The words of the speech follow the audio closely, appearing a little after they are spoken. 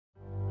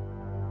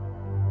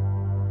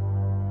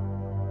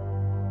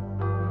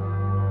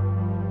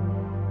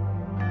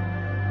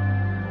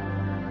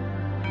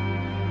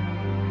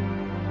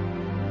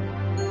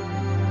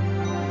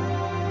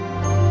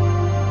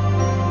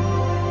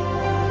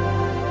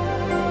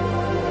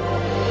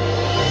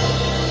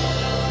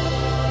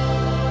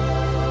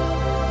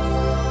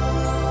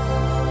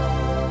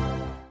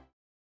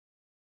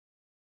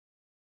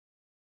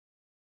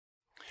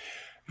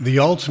The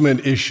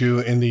ultimate issue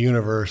in the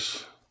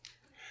universe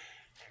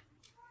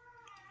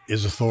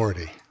is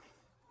authority.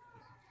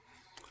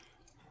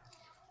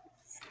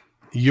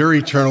 Your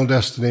eternal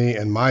destiny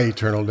and my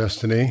eternal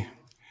destiny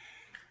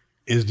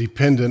is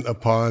dependent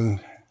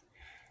upon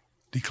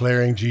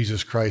declaring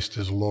Jesus Christ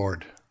as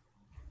Lord.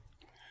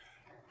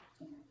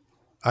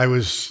 I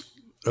was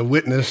a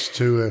witness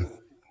to a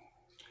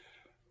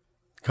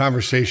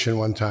conversation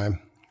one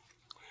time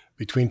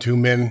between two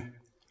men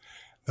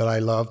that I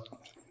loved.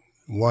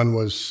 One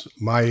was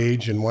my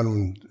age and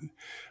one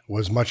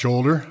was much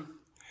older.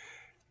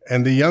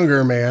 And the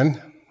younger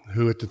man,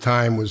 who at the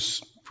time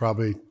was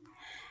probably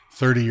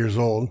 30 years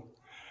old,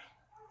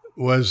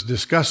 was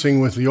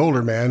discussing with the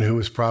older man, who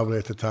was probably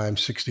at the time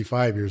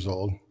 65 years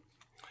old,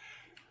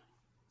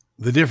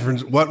 the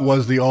difference, what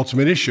was the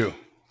ultimate issue.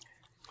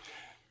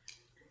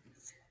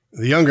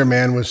 The younger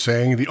man was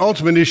saying, the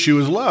ultimate issue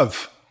is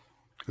love.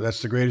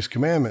 That's the greatest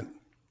commandment.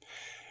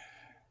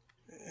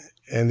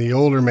 And the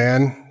older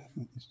man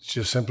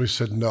just simply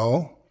said,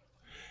 no,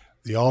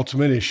 the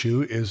ultimate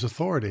issue is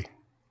authority.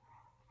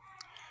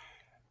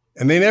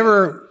 And they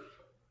never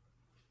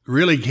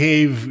really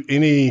gave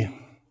any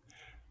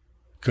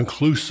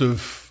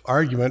conclusive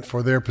argument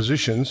for their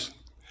positions.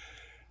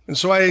 And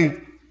so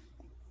I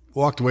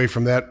walked away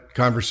from that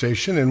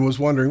conversation and was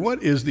wondering,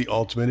 what is the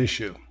ultimate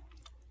issue?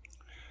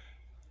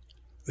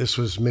 This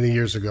was many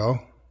years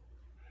ago.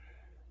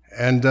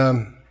 And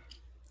the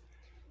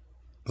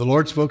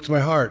Lord spoke to my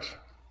heart.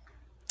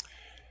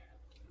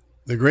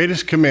 The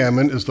greatest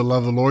commandment is to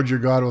love the Lord your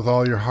God with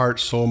all your heart,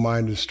 soul,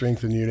 mind, and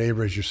strength, and your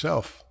neighbor as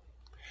yourself.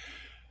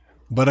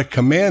 But a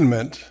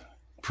commandment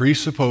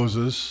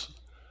presupposes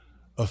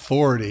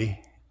authority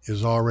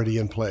is already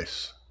in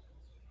place.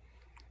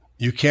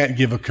 You can't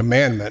give a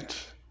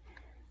commandment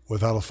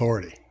without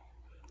authority.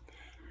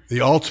 The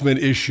ultimate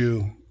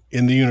issue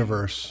in the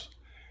universe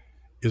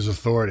is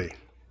authority.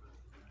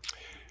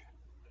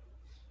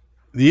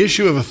 The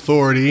issue of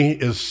authority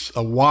is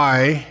a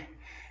Y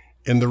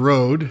in the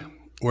road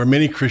where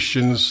many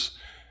Christians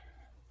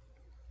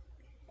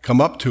come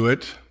up to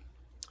it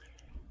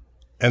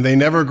and they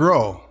never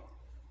grow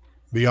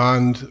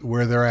beyond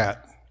where they're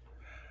at.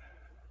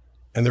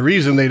 And the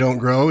reason they don't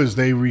grow is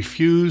they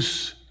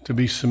refuse to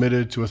be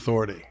submitted to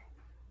authority.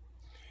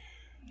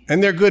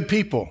 And they're good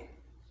people.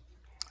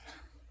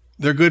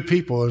 They're good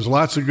people. There's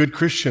lots of good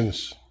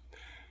Christians.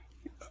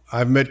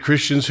 I've met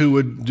Christians who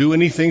would do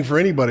anything for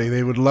anybody.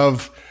 They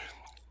love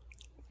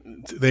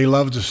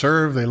to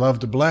serve. They love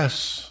to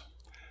bless.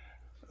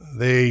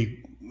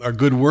 They are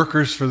good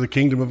workers for the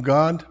kingdom of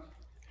God.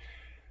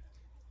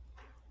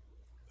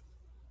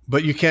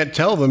 But you can't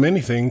tell them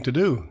anything to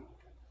do.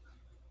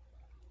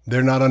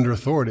 They're not under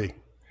authority.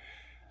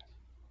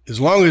 As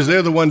long as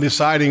they're the one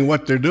deciding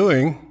what they're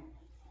doing,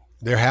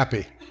 they're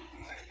happy.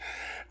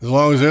 As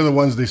long as they're the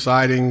ones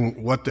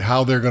deciding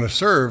how they're going to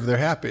serve, they're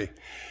happy.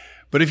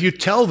 But if you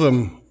tell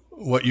them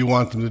what you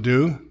want them to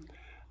do,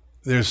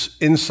 there's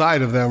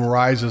inside of them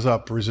rises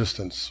up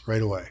resistance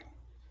right away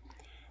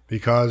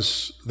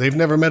because they've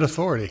never met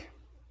authority.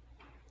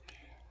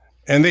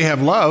 And they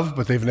have love,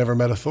 but they've never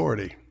met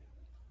authority.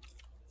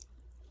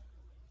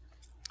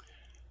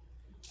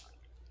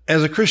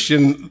 As a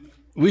Christian,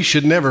 we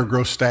should never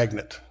grow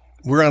stagnant.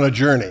 We're on a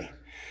journey.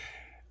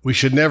 We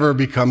should never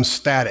become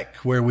static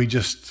where we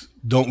just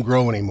don't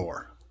grow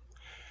anymore.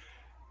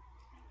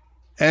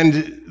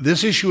 And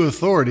this issue of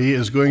authority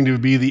is going to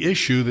be the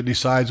issue that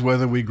decides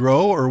whether we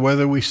grow or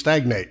whether we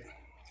stagnate.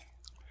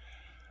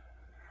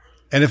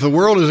 And if the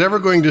world is ever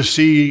going to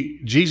see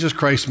Jesus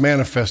Christ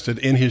manifested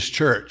in his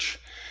church,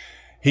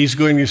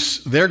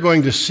 they're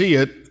going to see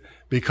it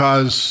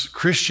because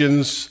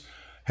Christians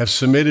have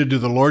submitted to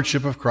the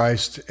lordship of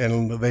Christ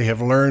and they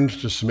have learned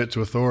to submit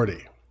to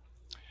authority.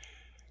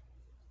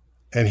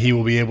 And he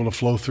will be able to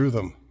flow through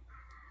them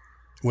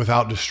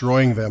without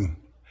destroying them.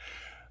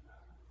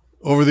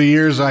 Over the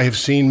years, I have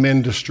seen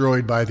men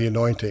destroyed by the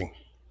anointing.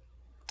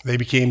 They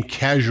became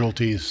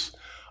casualties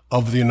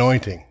of the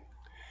anointing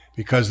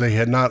because they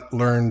had not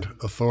learned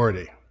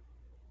authority.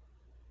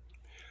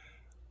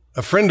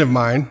 A friend of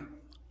mine,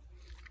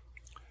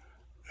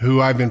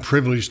 who I've been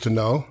privileged to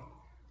know,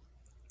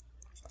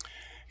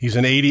 he's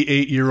an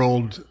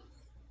 88-year-old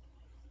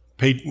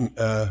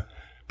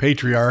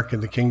patriarch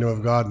in the kingdom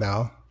of God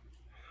now.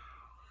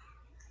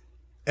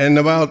 And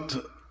about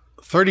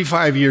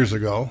 35 years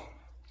ago,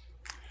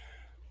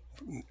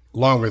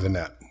 longer than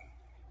that,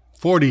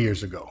 40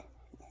 years ago,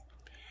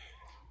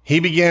 he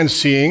began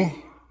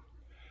seeing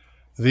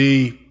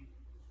the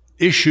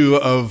issue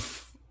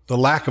of the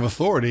lack of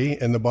authority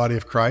in the body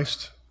of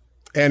Christ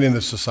and in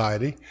the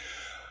society.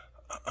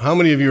 How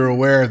many of you are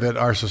aware that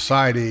our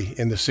society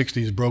in the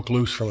 60s broke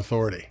loose from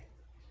authority?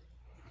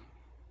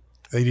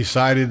 They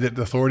decided that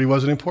authority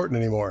wasn't important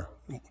anymore.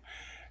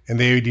 And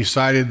they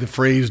decided the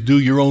phrase, do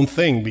your own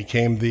thing,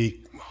 became the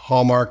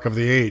hallmark of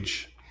the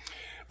age.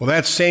 Well,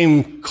 that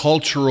same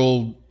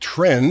cultural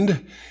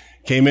trend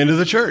came into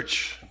the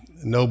church.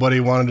 Nobody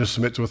wanted to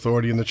submit to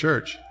authority in the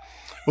church.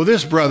 Well,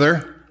 this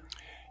brother,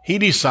 he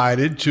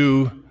decided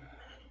to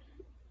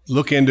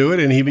look into it,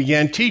 and he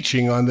began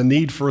teaching on the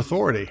need for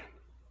authority.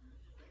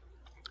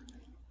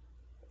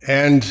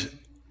 And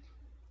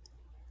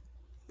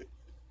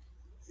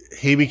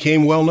he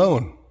became well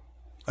known.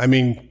 I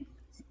mean,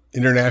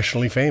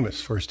 internationally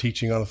famous for his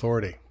teaching on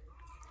authority.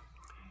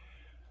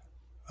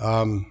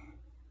 In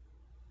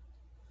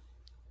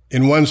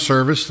one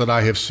service that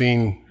I have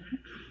seen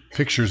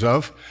pictures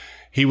of,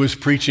 he was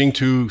preaching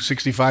to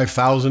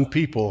 65,000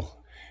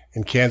 people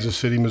in Kansas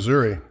City,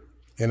 Missouri,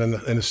 in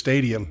a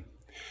stadium.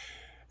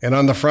 And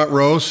on the front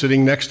row,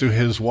 sitting next to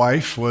his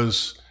wife,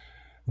 was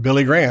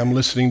Billy Graham,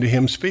 listening to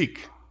him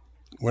speak.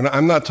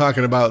 I'm not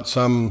talking about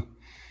some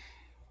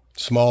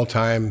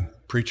small-time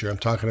preacher. I'm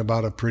talking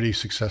about a pretty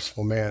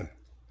successful man.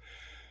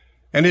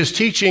 And his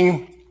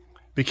teaching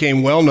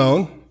became well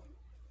known.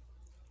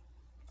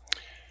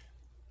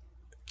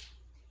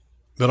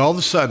 But all of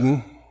a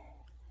sudden,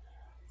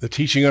 the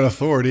teaching on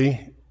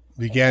authority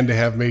began to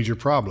have major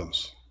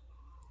problems.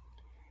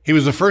 He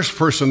was the first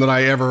person that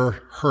I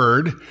ever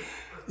heard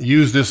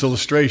use this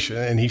illustration.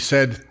 And he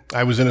said,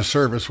 I was in a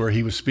service where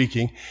he was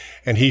speaking,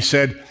 and he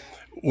said,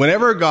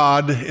 whenever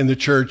God in the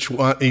church,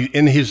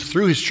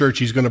 through his church,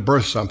 he's going to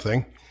birth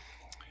something,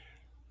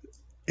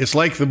 it's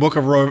like the book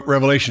of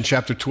Revelation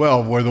chapter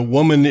 12, where the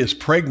woman is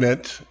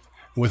pregnant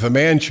with a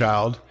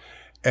man-child,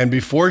 and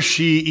before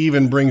she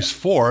even brings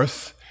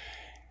forth,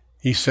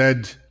 he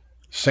said,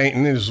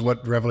 Satan, is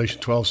what Revelation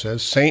 12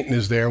 says, Satan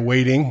is there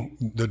waiting,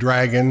 the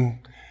dragon,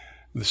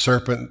 the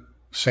serpent,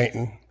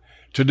 Satan,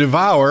 to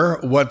devour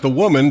what the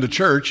woman, the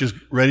church, is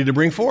ready to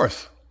bring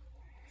forth.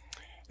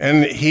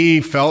 And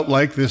he felt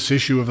like this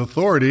issue of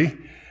authority,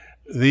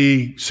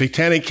 the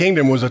satanic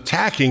kingdom was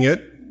attacking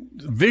it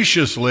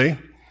viciously,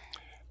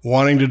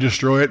 wanting to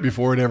destroy it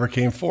before it ever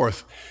came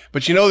forth.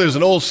 But you know, there's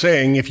an old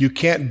saying, if you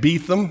can't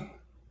beat them,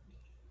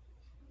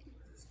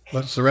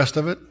 what's the rest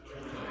of it?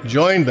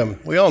 Join them.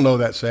 We all know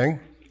that saying.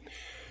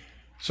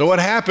 So what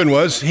happened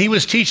was, he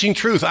was teaching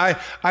truth.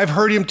 I've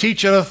heard him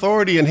teach on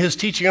authority, and his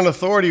teaching on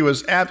authority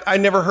was I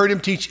never heard him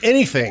teach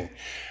anything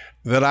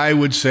that I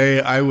would say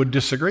I would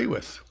disagree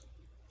with.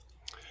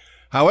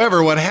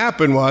 However, what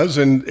happened was,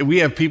 and we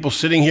have people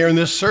sitting here in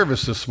this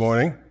service this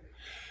morning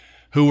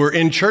who were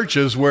in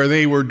churches where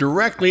they were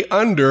directly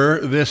under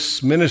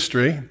this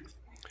ministry,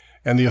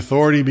 and the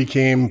authority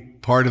became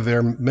part of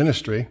their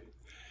ministry.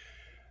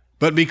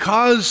 But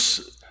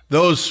because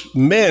those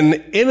men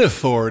in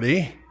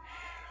authority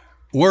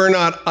were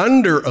not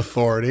under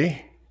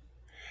authority,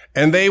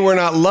 and they were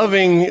not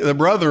loving the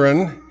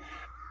brethren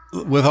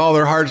with all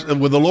their hearts,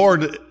 with the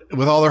Lord,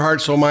 with all their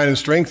heart, soul, mind, and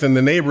strength, and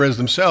the neighbor as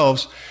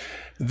themselves,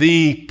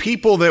 the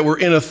people that were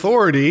in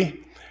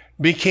authority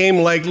became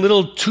like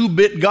little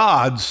two-bit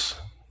gods,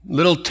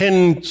 little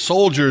tin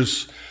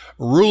soldiers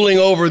ruling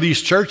over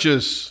these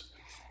churches.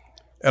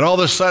 And all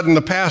of a sudden,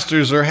 the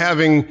pastors are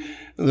having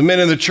the men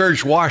in the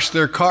church wash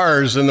their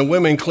cars, and the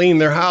women clean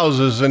their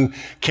houses and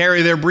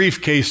carry their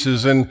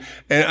briefcases, and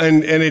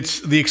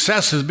it's the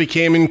excesses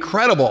became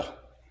incredible.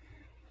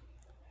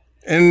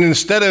 And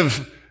instead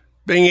of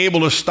being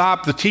able to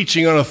stop the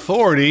teaching on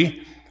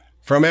authority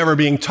from ever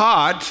being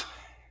taught,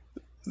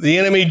 the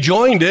enemy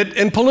joined it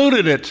and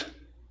polluted it.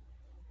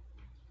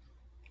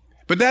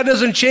 But that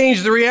doesn't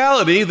change the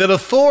reality that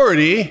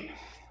authority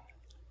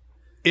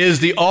is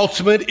the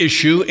ultimate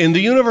issue in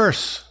the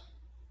universe.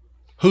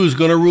 Who's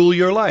going to rule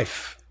your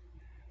life?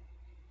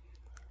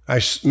 I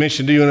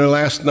mentioned to you in the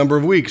last number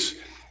of weeks,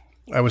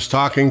 I was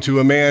talking to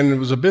a man who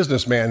was a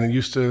businessman and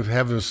used to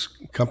have his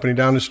company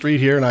down the street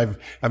here, and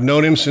I've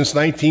known him since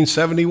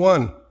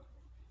 1971.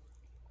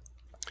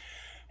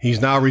 He's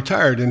now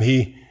retired, and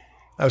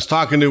I was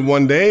talking to him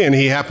one day, and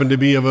he happened to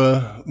be of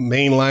a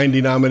mainline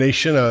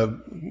denomination,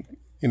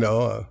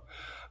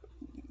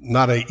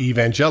 not an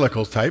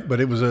evangelical type, but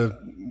it was a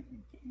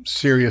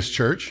serious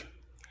church.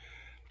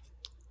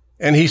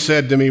 And he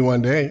said to me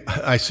one day,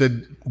 I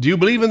said, do you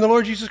believe in the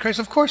Lord Jesus Christ?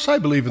 Of course I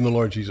believe in the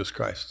Lord Jesus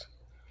Christ.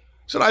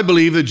 I said, I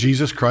believe that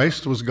Jesus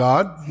Christ was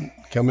God,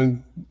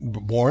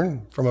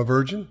 born from a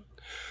virgin.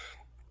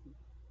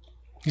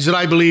 He said,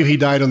 I believe he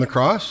died on the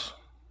cross.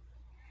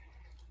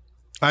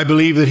 I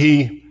believe that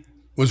he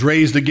was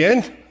raised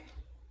again,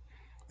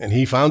 and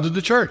he founded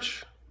the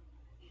church.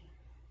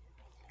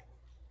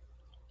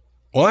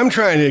 Well, I'm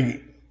trying to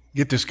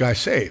get this guy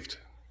saved.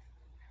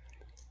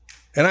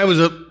 And I was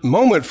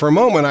for a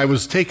moment, I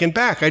was taken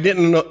back. I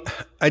didn't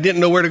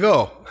know where to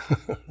go.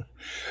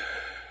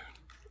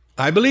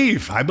 I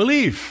believe in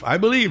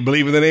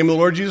the name of the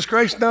Lord Jesus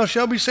Christ, and thou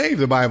shalt be saved,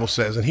 the Bible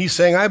says. And he's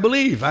saying, I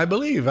believe. And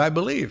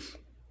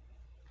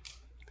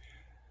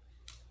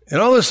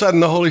all of a sudden,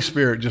 the Holy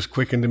Spirit just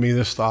quickened to me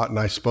this thought, and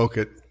I spoke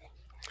it.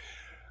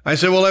 I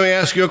said, well, let me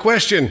ask you a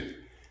question.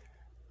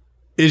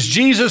 Is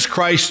Jesus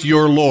Christ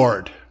your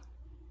Lord?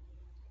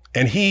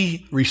 And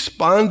he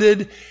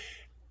responded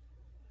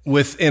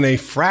within a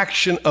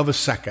fraction of a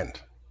second.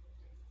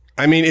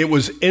 I mean, it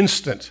was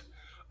instant.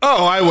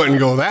 Oh, I wouldn't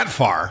go that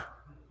far.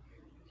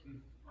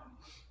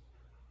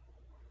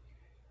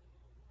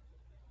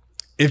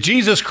 If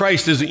Jesus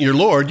Christ isn't your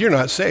Lord, you're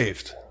not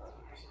saved.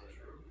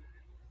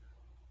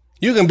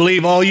 You can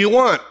believe all you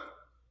want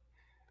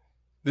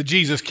that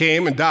Jesus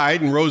came and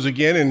died and rose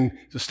again and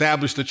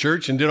established the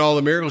church and did all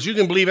the miracles. You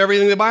can believe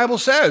everything the Bible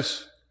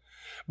says.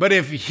 But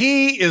if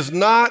he is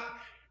not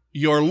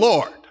your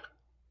Lord,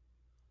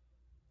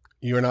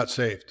 you are not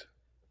saved.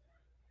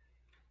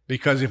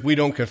 Because if we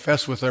don't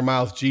confess with our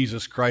mouth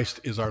Jesus Christ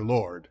is our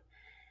Lord,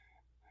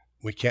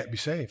 we can't be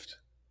saved.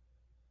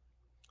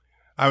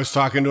 I was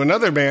talking to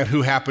another man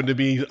who happened to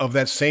be of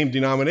that same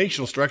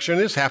denominational structure,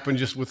 and this happened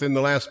just within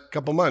the last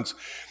couple months.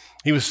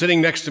 He was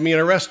sitting next to me in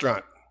a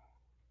restaurant.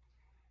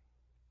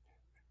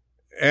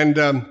 And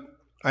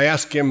I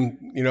asked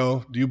him,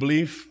 do you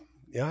believe?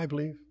 Yeah, I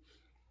believe.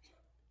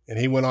 And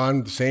he went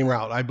on the same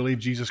route. I believe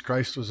Jesus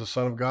Christ was the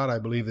Son of God. I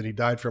believe that he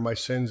died for my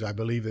sins. I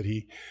believe that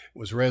he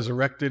was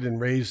resurrected and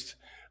raised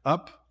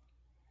up.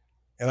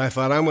 And I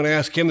thought, I'm going to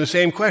ask him the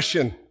same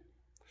question.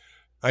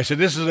 I said,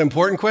 this is an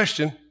important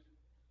question.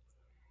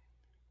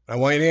 I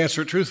want you to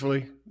answer it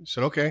truthfully. He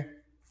said, okay.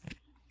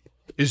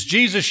 Is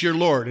Jesus your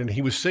Lord? And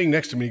he was sitting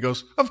next to me. He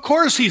goes, of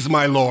course he's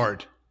my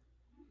Lord.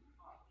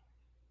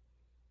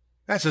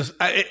 That's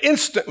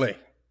instantly.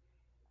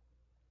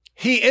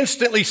 He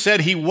instantly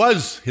said he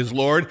was his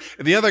Lord.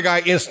 The other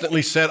guy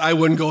instantly said, I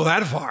wouldn't go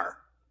that far.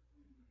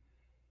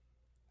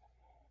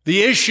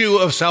 The issue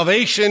of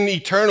salvation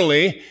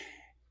eternally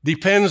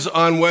depends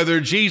on whether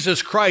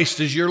Jesus Christ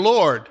is your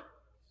Lord.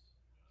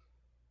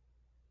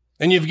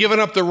 And you've given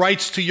up the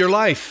rights to your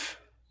life.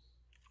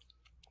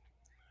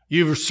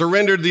 You've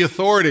surrendered the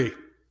authority.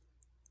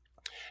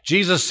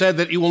 Jesus said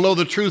that you will know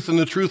the truth and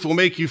the truth will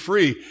make you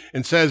free.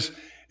 And says,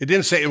 it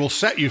didn't say it will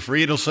set you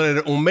free, it'll say that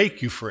it will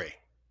make you free.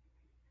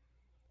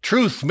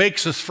 Truth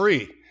makes us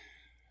free.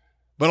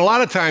 But a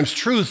lot of times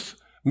truth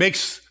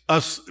makes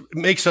us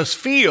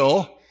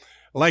feel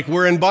like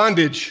we're in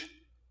bondage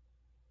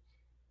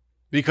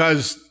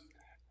because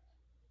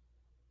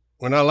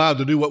we're not allowed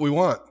to do what we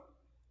want.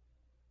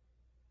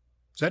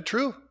 Is that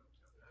true?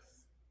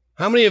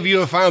 How many of you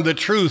have found that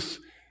truth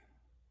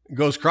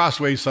goes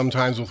crossways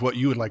sometimes with what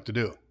you would like to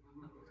do?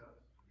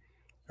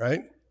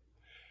 Right?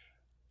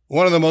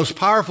 One of the most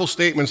powerful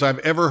statements I've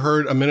ever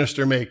heard a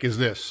minister make is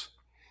this: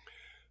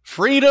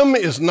 freedom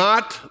is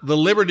not the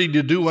liberty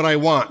to do what I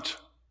want,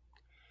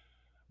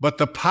 but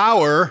the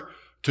power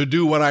to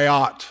do what I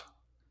ought.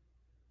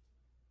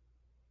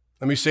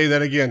 Let me say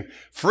that again.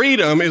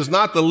 Freedom is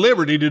not the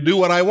liberty to do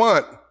what I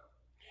want.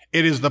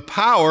 It is the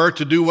power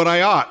to do what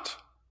I ought.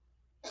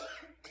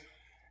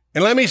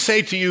 And let me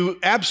say to you,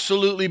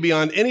 absolutely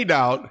beyond any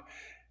doubt,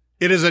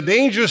 it is a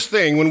dangerous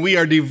thing when we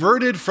are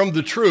diverted from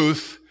the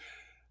truth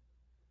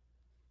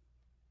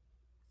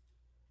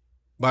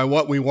by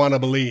what we want to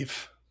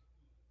believe.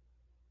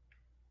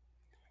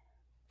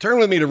 Turn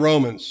with me to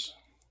Romans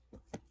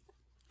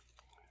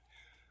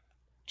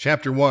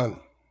chapter 1.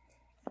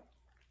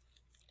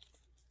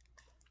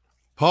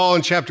 Paul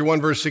in chapter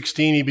 1, verse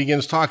 16, he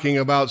begins talking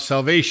about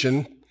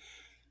salvation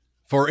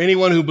for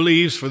anyone who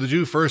believes, for the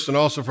Jew first and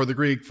also for the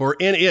Greek. For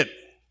in it,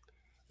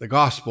 the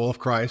gospel of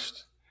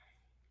Christ,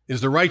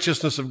 is the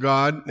righteousness of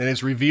God, and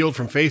is revealed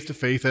from faith to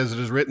faith, as it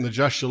is written, the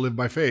just shall live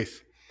by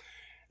faith.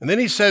 And then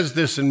he says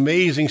this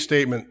amazing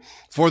statement: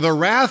 for the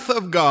wrath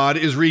of God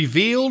is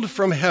revealed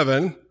from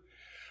heaven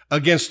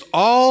against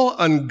all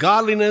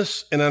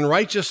ungodliness and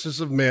unrighteousness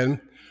of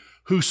men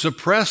who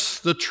suppress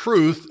the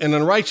truth in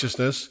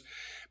unrighteousness,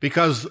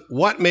 because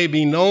what may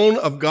be known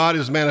of God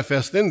is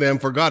manifest in them,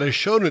 for God has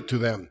shown it to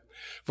them.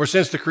 For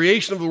since the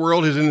creation of the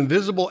world, his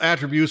invisible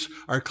attributes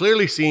are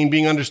clearly seen,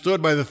 being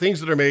understood by the things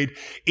that are made,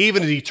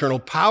 even his eternal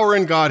power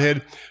and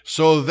Godhead,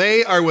 so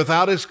they are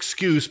without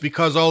excuse,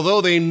 because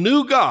although they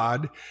knew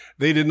God,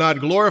 they did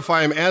not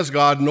glorify him as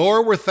God,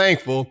 nor were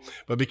thankful,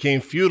 but became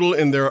futile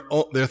in their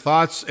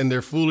thoughts, and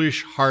their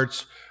foolish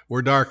hearts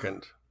were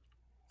darkened.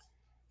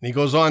 And he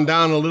goes on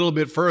down a little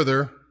bit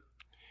further,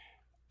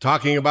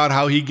 talking about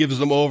how he gives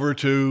them over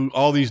to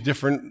all these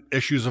different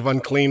issues of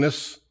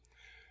uncleanness,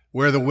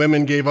 where the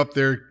women gave up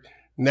their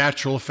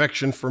natural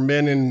affection for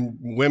men, and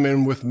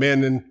women with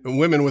men, and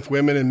women with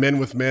women, and men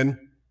with men.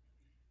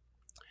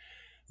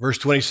 Verse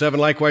 27,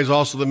 likewise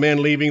also the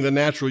men, leaving the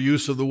natural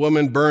use of the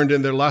woman, burned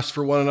in their lust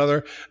for one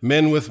another,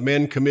 men with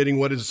men, committing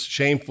what is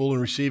shameful,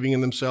 and receiving in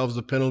themselves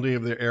the penalty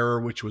of their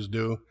error which was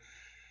due.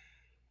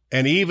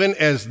 And even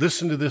as,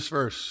 listen to this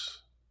verse,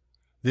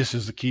 this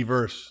is the key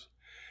verse,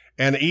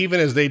 and even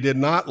as they did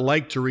not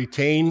like to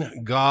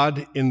retain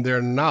God in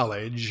their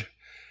knowledge,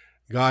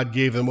 God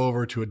gave them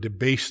over to a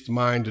debased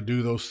mind to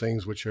do those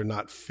things which are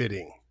not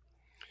fitting.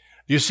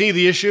 You see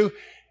the issue?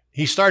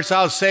 He starts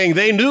out saying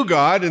they knew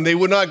God and they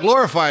would not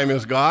glorify him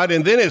as God.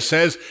 And then it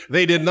says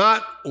they did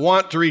not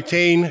want to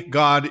retain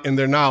God in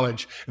their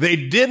knowledge. They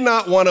did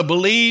not want to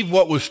believe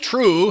what was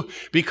true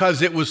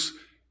because it was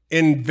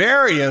in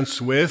variance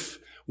with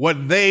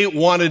what they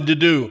wanted to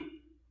do.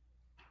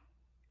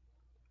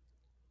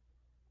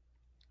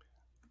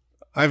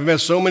 I've met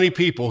so many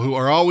people who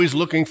are always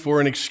looking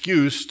for an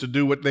excuse to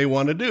do what they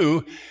want to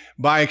do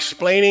by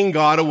explaining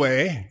God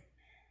away,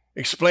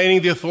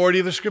 explaining the authority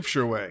of the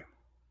Scripture away.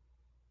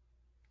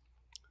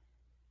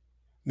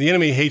 The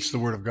enemy hates the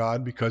Word of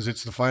God because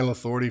it's the final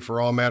authority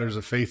for all matters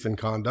of faith and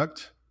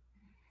conduct.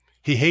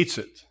 He hates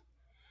it.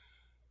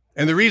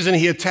 And the reason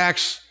he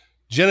attacks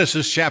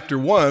Genesis chapter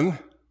 1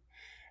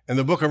 and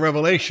the book of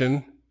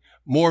Revelation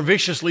more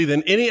viciously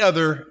than any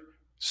other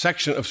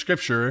section of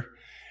Scripture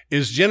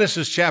is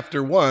Genesis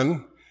chapter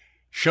 1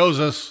 shows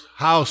us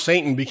how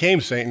Satan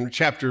became Satan,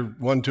 chapter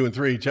 1, 2, and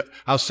 3,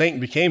 how Satan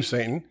became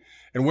Satan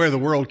and where the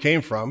world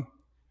came from.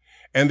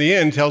 And the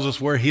end tells us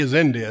where his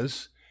end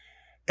is.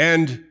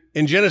 And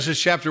in Genesis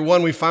chapter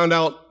 1, we find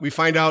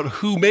out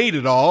who made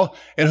it all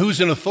and who's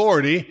in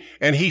authority.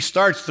 And he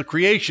starts the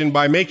creation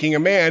by making a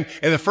man.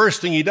 And the first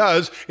thing he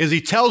does is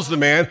he tells the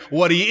man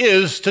what he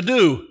is to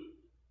do.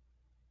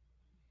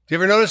 Do you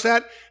ever notice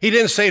that? He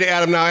didn't say to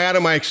Adam, "Now,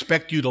 Adam, I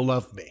expect you to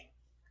love me."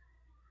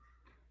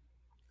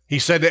 He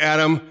said to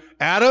Adam,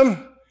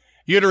 "Adam,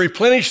 you're to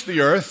replenish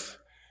the earth,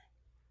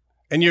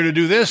 and you're to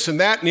do this and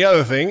that and the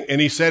other thing." And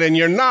he said, "And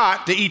you're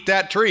not to eat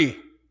that tree."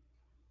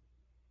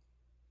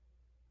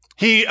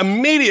 He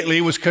immediately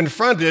was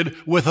confronted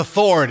with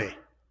authority.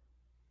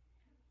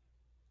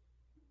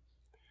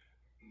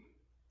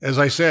 As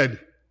I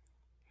said,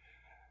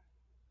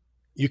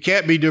 you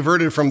can't be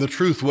diverted from the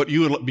truth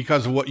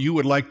because of what you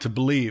would like to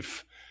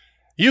believe.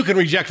 You can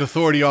reject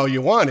authority all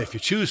you want if you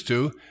choose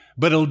to,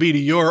 but it'll be to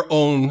your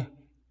own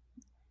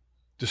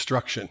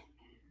destruction.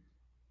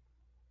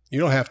 You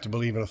don't have to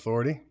believe in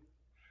authority.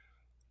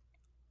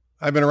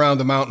 I've been around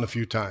the mountain a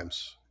few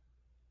times.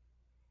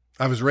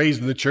 I was raised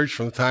in the church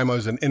from the time I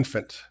was an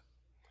infant.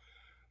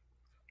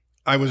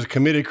 I was a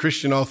committed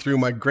Christian all through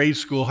my grade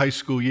school, high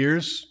school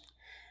years,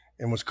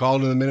 and was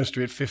called into the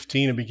ministry at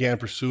 15 and began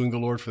pursuing the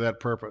Lord for that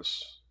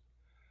purpose.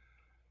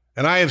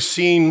 And I have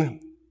seen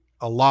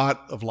a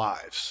lot of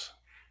lives.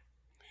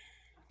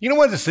 You know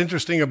what is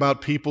interesting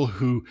about people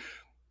who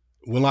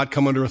will not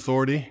come under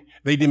authority?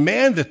 They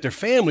demand that their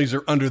families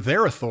are under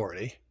their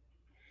authority,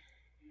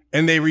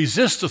 and they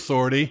resist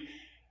authority,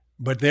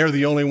 but they're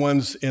the only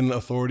ones in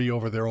authority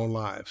over their own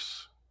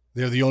lives.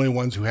 They're the only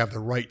ones who have the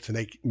right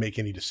to make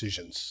any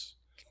decisions.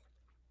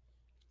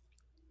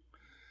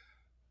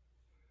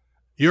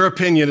 Your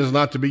opinion is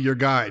not to be your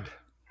guide.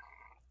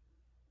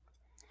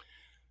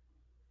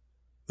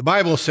 The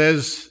Bible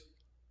says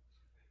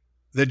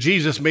that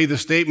Jesus made the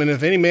statement,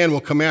 "If any man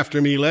will come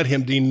after me, let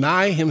him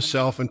deny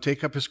himself and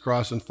take up his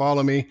cross and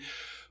follow me.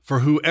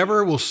 For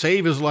whoever will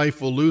save his life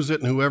will lose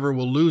it, and whoever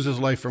will lose his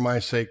life for my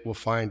sake will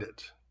find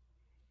it."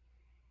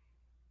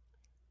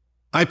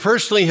 I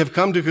personally have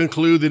come to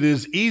conclude that it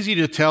is easy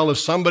to tell if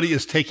somebody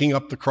is taking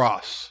up the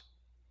cross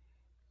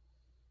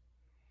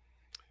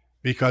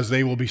because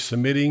they will be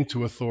submitting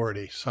to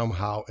authority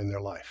somehow in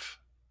their life.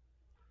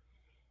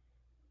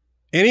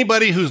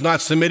 Anybody who's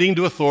not submitting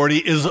to authority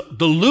is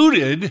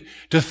deluded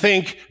to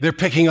think they're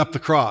picking up the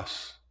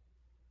cross.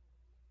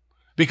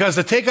 Because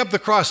to take up the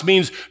cross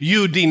means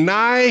you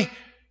deny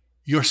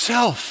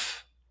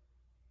yourself.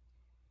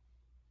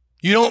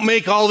 You don't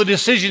make all the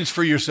decisions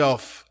for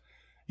yourself.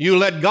 You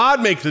let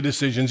God make the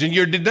decisions, and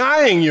you're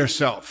denying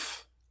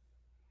yourself.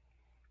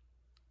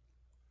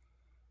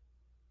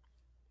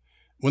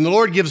 When the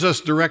Lord gives us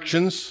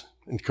directions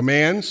and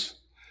commands,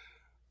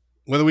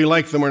 whether we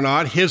like them or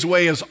not, his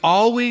way is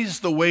always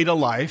the way to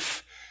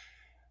life,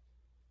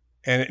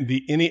 and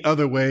any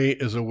other way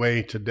is a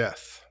way to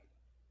death.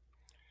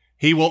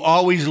 He will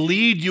always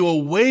lead you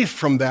away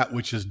from that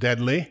which is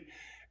deadly,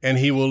 and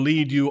he will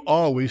lead you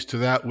always to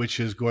that which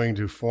is going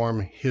to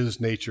form his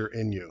nature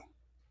in you.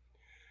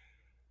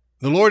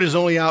 The Lord is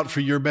only out for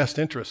your best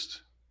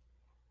interest.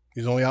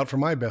 He's only out for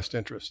my best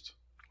interest.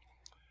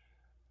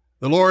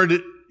 The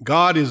Lord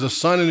God is a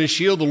sun and a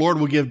shield. The Lord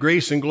will give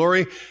grace and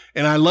glory.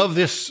 And I love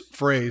this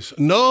phrase,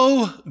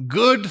 "No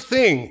good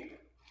thing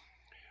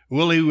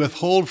will he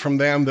withhold from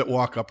them that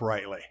walk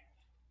uprightly."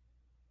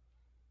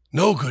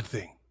 No good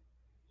thing.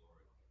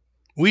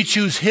 We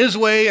choose his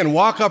way and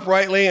walk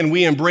uprightly, and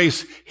we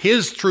embrace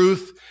his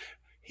truth.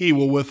 He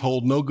will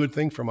withhold no good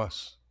thing from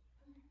us.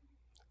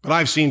 But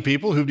I've seen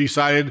people who've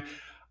decided,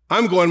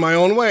 I'm going my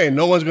own way.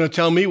 No one's going to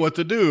tell me what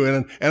to do.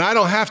 And I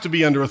don't have to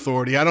be under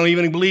authority. I don't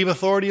even believe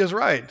authority is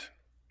right.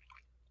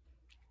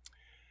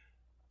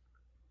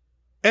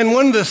 And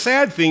one of the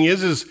sad thing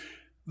is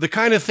the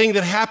kind of thing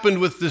that happened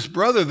with this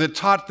brother that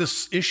taught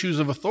this issues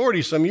of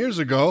authority some years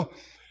ago.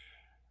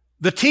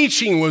 The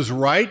teaching was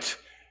right,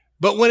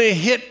 but when it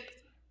hit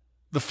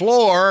the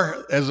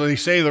floor, as they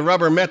say, the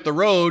rubber met the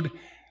road,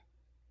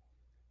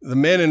 the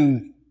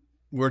men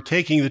were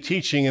taking the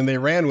teaching and they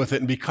ran with it,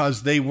 and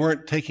because they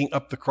weren't taking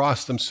up the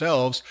cross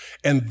themselves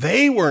and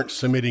they weren't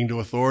submitting to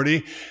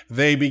authority,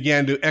 they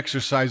began to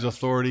exercise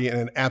authority in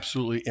an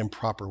absolutely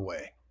improper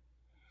way.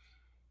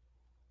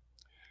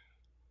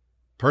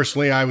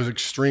 Personally, I was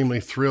extremely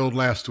thrilled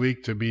last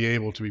week to be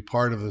able to be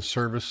part of the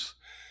service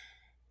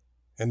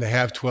and to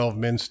have 12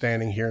 men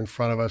standing here in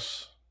front of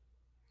us,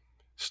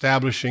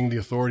 establishing the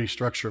authority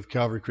structure of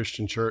Calvary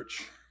Christian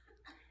Church.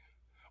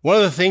 One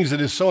of the things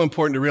that is so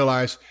important to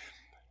realize,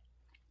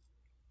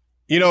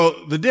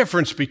 the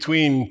difference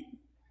between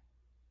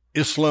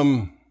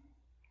Islam,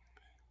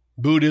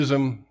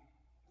 Buddhism,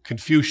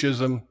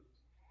 Confucianism,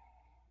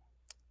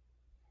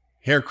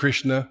 Hare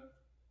Krishna,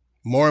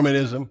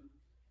 Mormonism.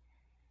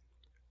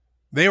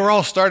 They were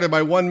all started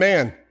by one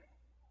man,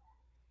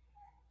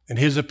 and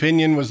his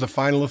opinion was the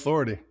final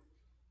authority.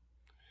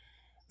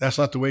 That's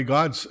not the way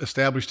God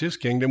established his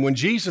kingdom. When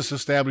Jesus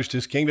established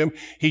his kingdom,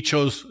 he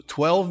chose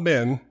 12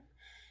 men,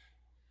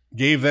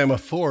 gave them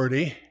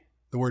authority.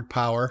 The word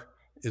power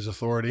is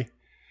authority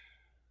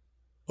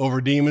over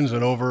demons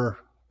and over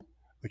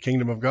the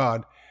kingdom of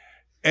God.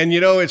 And,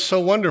 it's so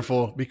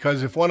wonderful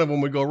because if one of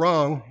them would go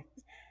wrong,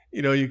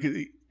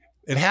 it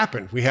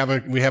happened. We have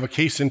a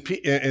case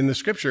in the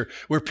scripture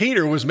where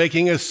Peter was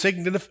making a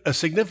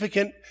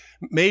significant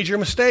major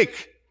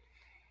mistake.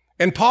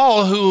 And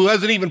Paul, who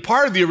wasn't even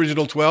part of the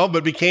original 12,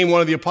 but became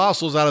one of the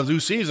apostles out of due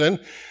season,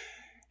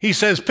 he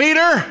says,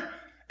 Peter,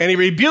 and he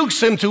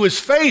rebukes him to his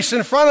face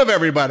in front of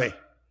everybody.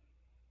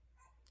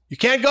 You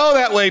can't go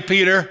that way,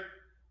 Peter.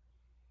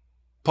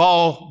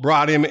 Paul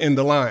brought him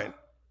into line.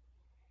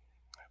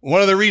 One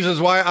of the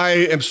reasons why I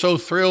am so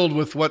thrilled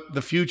with what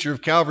the future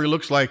of Calvary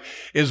looks like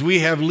is we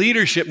have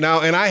leadership now,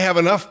 and I have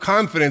enough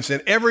confidence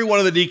in every one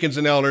of the deacons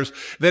and elders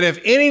that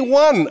if any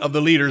one of the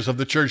leaders of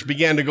the church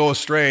began to go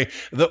astray,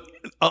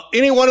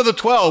 any one of the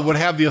 12 would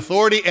have the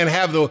authority and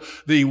have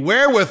the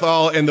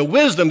wherewithal and the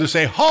wisdom to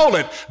say, hold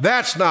it,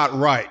 that's not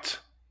right.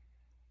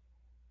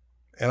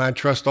 And I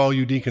trust all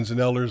you deacons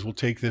and elders will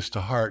take this to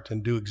heart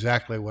and do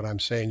exactly what I'm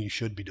saying you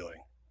should be doing.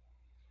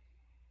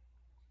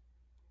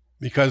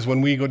 Because when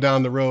we go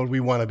down the road,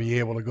 we want to be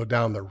able to go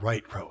down the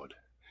right road.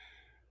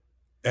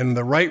 And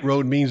the right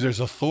road means there's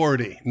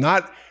authority,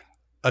 not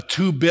a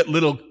two-bit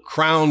little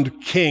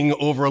crowned king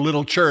over a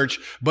little church,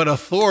 but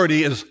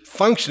authority is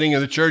functioning in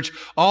the church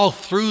all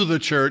through the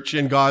church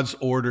in God's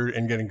order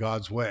and getting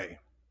God's way.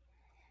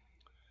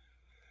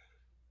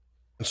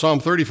 In Psalm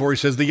 34, he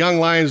says, the young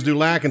lions do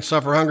lack and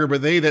suffer hunger,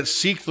 but they that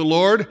seek the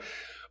Lord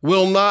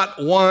will not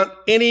want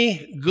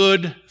any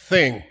good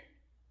thing.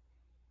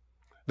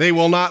 They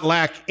will not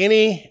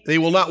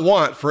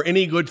want for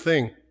any good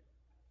thing.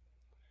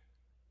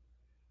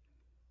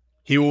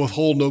 He will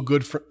withhold no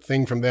good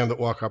thing from them that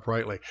walk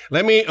uprightly.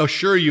 Let me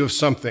assure you of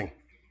something.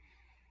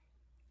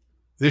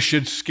 This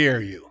should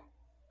scare you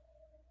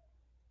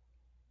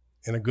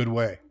in a good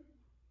way.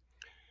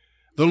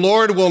 The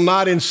Lord will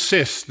not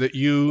insist that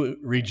you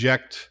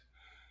reject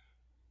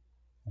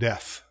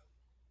death.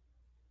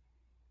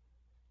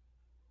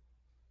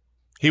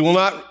 He will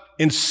not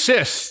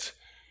insist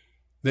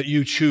that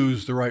you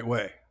choose the right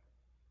way.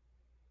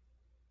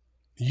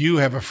 You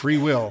have a free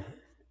will,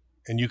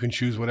 and you can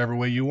choose whatever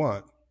way you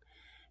want.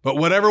 But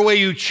whatever way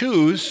you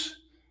choose,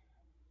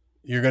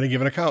 you're going to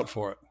give an account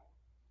for it.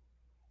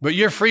 But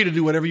you're free to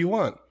do whatever you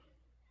want.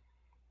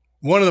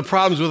 One of the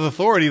problems with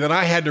authority that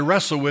I had to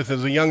wrestle with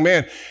as a young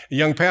man, a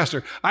young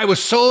pastor, I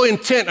was so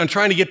intent on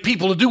trying to get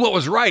people to do what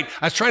was right.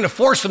 I was trying to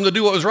force them to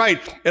do what was right.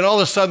 And all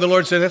of a sudden the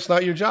Lord said, that's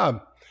not your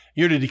job.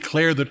 You're to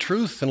declare the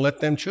truth and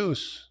let them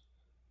choose.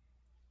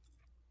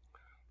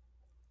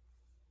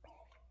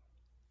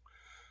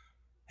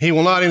 He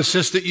will not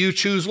insist that you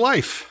choose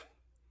life.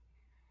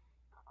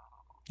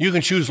 You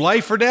can choose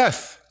life or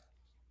death.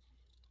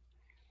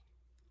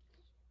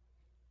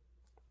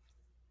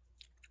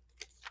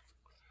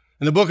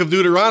 In the book of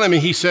Deuteronomy,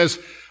 he says,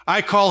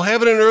 I call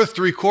heaven and earth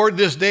to record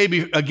this day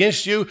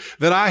against you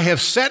that I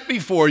have set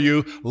before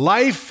you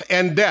life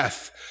and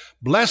death,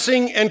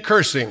 blessing and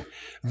cursing.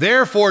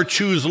 Therefore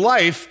choose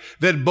life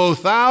that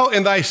both thou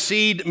and thy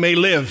seed may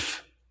live.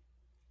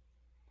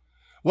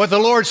 What the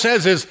Lord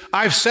says is,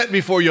 I've set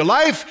before you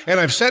life and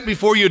I've set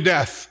before you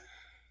death.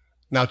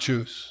 Now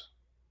choose.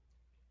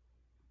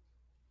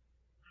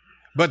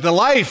 But the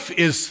life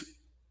is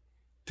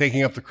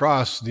taking up the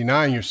cross,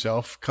 denying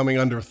yourself, coming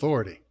under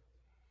authority.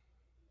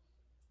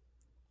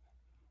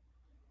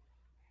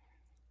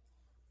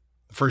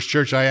 The first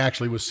church I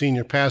actually was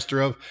senior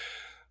pastor of,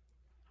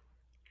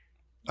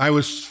 it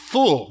was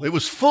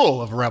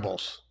full of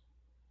rebels.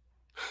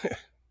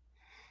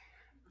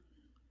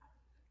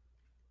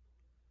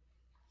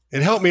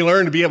 It helped me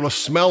learn to be able to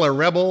smell a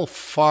rebel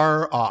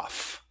far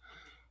off.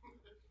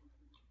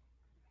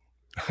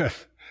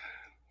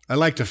 I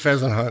like to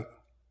pheasant hunt,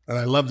 and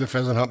I love to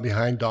pheasant hunt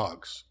behind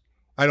dogs.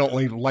 I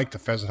don't like to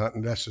pheasant hunt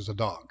unless there's a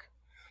dog.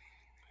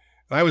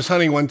 I was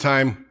hunting one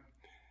time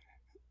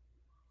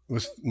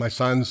with my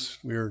sons.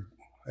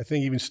 I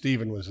think even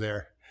Stephen was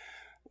there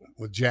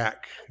with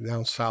Jack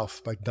down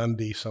south by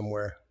Dundee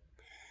somewhere.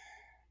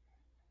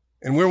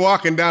 And we're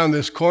walking down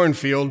this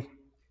cornfield,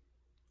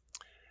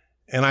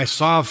 and I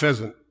saw a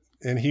pheasant,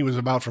 and he was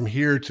about from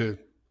here to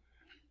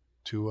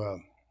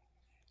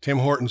Tim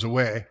Hortons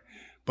away,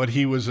 but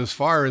he was as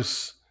far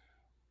as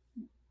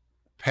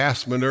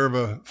past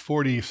Minerva,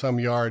 40-some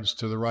yards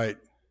to the right.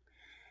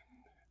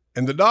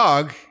 And the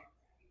dog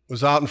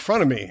was out in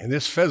front of me, and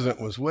this pheasant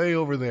was way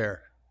over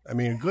there. I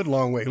mean, a good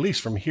long way, at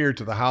least from here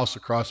to the house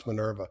across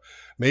Minerva,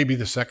 maybe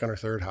the second or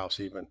third house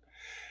even.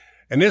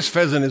 And this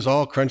pheasant is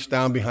all crunched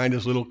down behind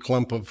his little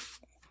clump of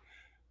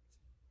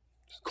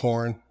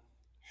corn.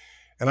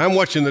 And I'm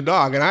watching the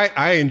dog, and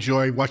I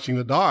enjoy watching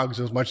the dogs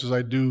as much as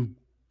I do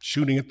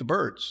shooting at the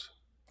birds.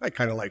 I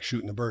kind of like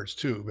shooting the birds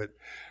too, but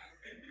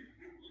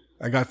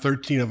I got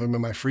 13 of them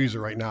in my freezer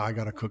right now I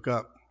got to cook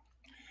up.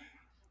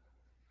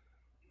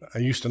 I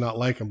used to not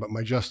like them, but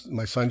my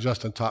son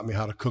Justin taught me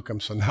how to cook them,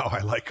 so now I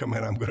like them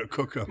and I'm going to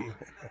cook them.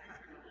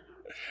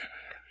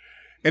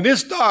 And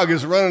this dog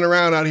is running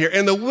around out here,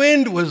 and the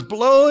wind was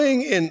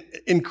blowing an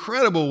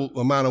incredible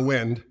amount of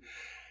wind.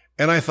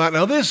 And I thought,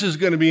 now this is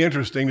going to be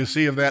interesting to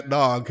see if that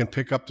dog can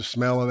pick up the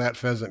smell of that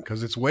pheasant,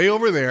 because it's way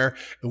over there.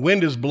 The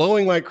wind is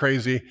blowing like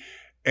crazy,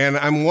 and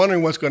I'm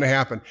wondering what's going to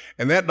happen.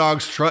 And that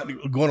dog's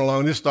going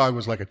along. This dog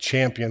was like a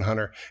champion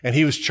hunter, and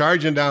he was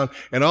charging down,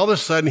 and all of a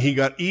sudden he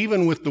got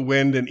even with the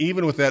wind and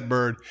even with that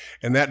bird,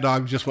 and that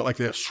dog just went like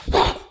this.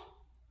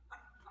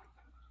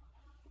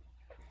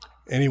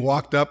 And he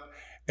walked up,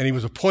 and he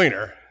was a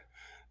pointer.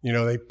 You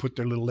know, they put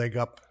their little leg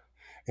up,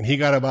 and he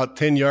got about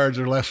 10 yards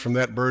or less from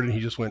that bird, and he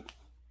just went.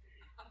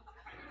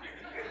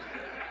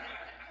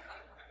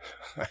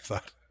 I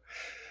thought,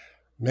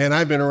 man,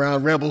 I've been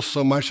around rebels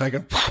so much I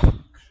can.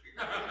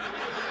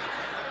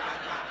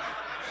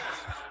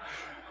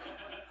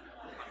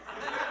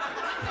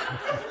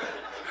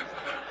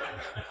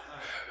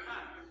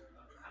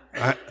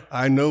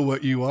 I know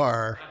what you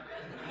are,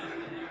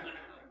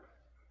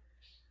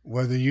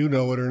 whether you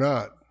know it or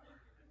not.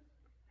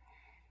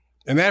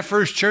 And that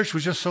first church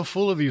was just so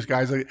full of these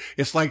guys.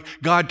 It's like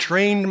God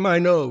trained my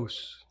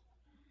nose.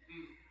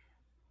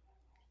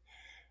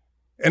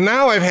 And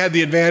now I've had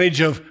the advantage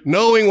of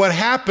knowing what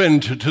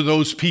happened to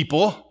those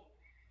people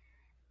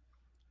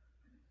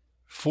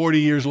 40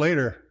 years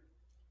later.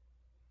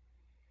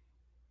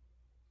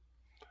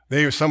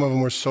 Some of them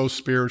were so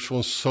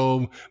spiritual,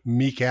 so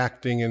meek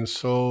acting, and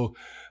so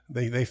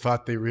they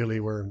thought they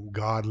really were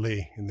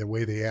godly in the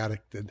way they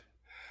acted.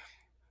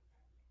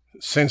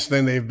 Since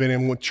then, they've been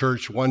in one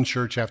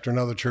church after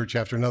another church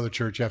after another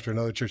church after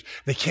another church.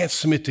 They can't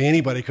submit to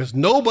anybody because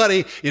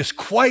nobody is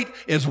quite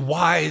as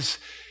wise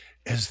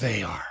as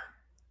they are.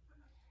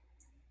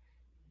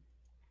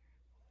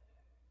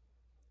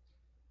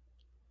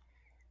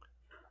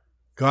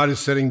 God is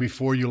setting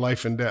before you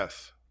life and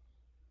death.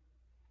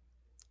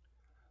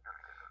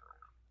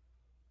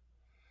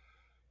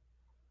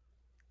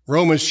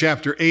 Romans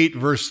chapter 8,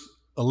 verse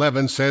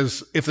 11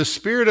 says, if the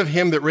spirit of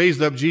him that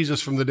raised up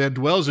Jesus from the dead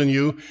dwells in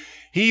you,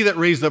 he that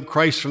raised up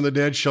Christ from the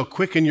dead shall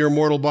quicken your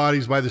mortal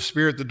bodies by the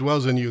Spirit that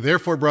dwells in you.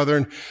 Therefore,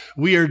 brethren,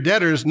 we are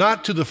debtors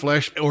not to the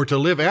flesh or to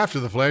live after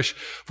the flesh.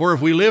 For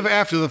if we live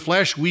after the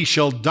flesh, we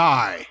shall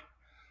die.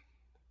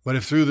 But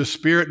if through the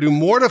Spirit do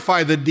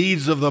mortify the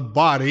deeds of the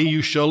body,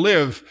 you shall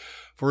live.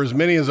 For as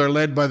many as are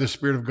led by the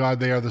Spirit of God,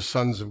 they are the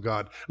sons of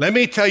God. Let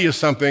me tell you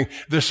something.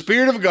 The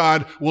Spirit of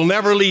God will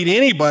never lead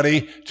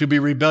anybody to be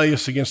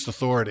rebellious against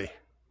authority.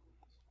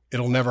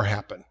 It'll never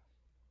happen.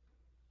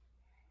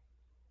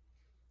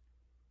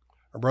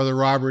 Our brother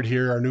Robert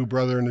here, our new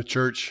brother in the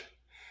church,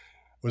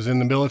 was in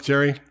the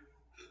military,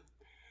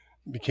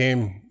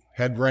 became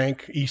head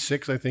rank,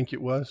 E6, I think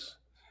it was,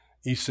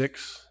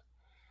 E6.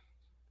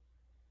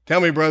 Tell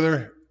me,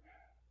 brother,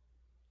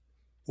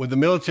 would the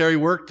military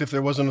work if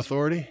there wasn't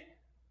authority?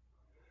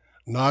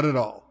 Not at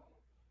all.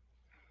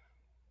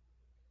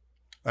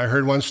 I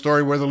heard one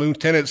story where the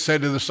lieutenant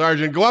said to the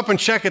sergeant, go up and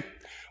check it,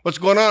 what's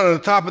going on the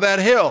top of that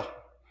hill.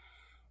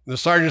 The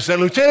sergeant said,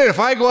 Lieutenant, if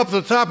I go up to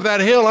the top of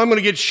that hill, I'm going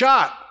to get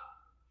shot.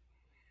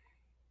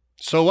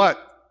 So what?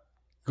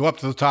 Go up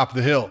to the top of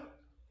the hill.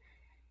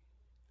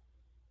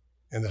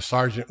 And the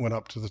sergeant went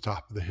up to the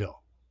top of the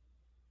hill.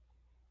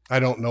 I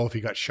don't know if he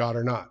got shot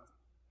or not.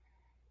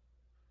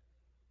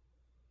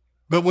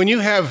 But when you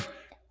have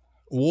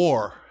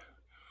war,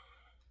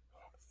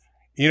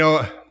 you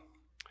know,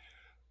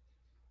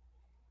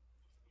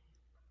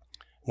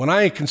 when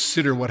I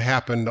consider what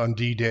happened on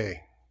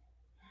D-Day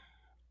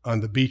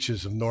on the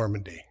beaches of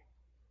Normandy,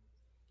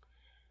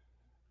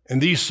 and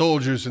these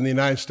soldiers in the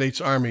United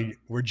States Army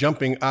were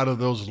jumping out of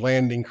those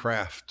landing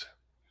craft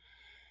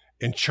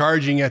and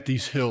charging at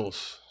these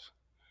hills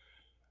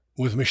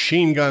with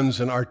machine guns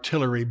and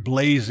artillery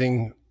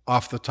blazing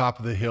off the top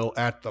of the hill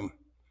at them.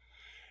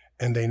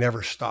 And they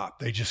never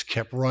stopped. They just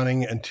kept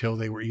running until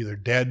they were either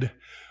dead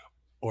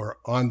or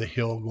on the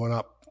hill going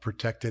up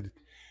protected.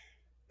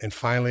 And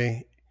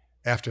finally,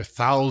 after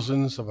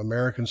thousands of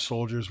American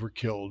soldiers were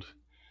killed,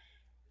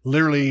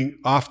 literally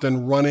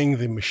often running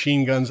the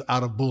machine guns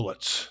out of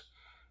bullets,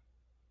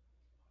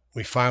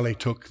 we finally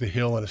took the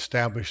hill and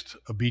established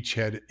a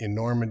beachhead in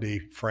Normandy,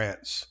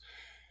 France.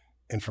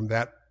 And from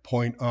that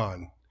point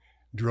on,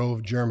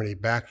 drove Germany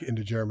back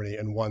into Germany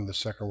and won the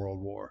Second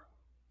World War.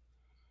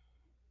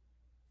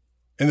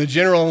 And the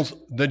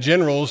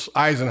generals,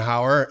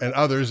 Eisenhower and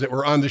others that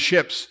were on the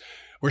ships,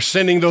 were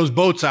sending those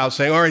boats out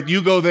saying, all right,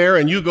 you go there,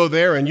 and you go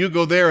there, and you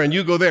go there, and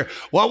you go there.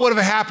 What would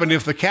have happened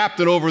if the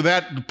captain over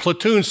that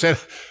platoon said,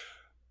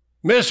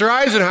 Mr.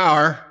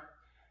 Eisenhower,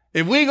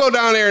 if we go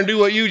down there and do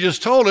what you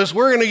just told us,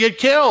 we're going to get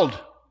killed.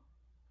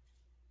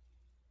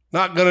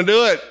 Not going to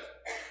do it.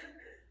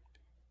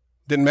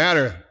 Didn't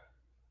matter.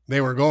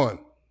 They were going.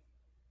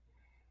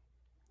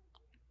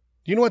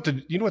 You know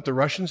what the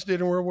Russians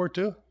did in World War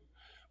II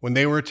when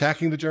they were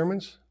attacking the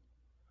Germans?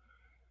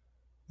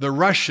 the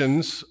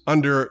Russians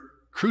under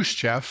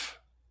Khrushchev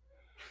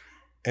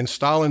and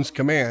Stalin's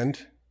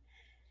command,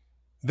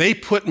 they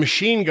put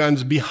machine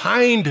guns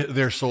behind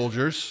their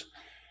soldiers,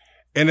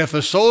 and if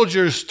the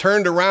soldiers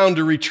turned around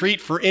to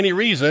retreat for any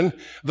reason,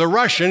 the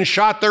Russians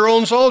shot their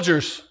own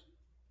soldiers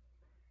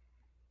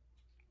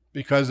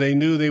because they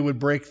knew they would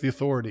break the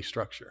authority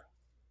structure.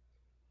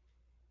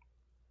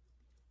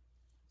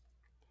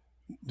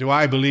 Do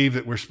I believe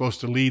that we're supposed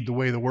to lead the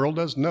way the world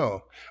does?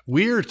 No.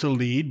 We're to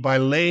lead by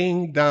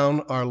laying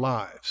down our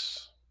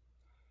lives,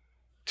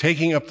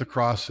 taking up the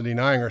cross and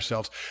denying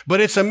ourselves. But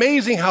it's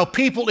amazing how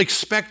people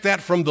expect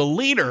that from the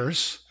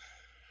leaders,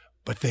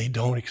 but they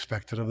don't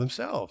expect it of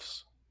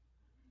themselves.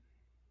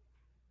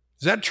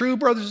 Is that true,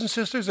 brothers and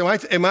sisters?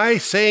 Am I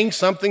saying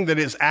something that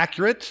is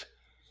accurate?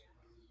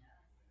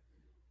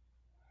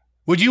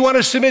 Would you want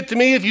to submit to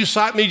me if you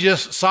saw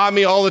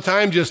me all the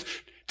time just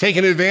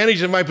taking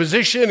advantage of my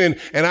position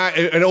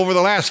and over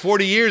the last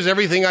 40 years,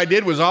 everything I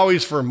did was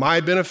always for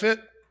my benefit?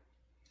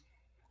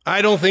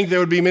 I don't think there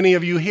would be many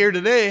of you here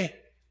today.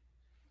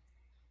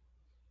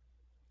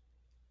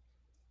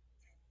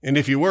 And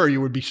if you were, you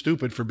would be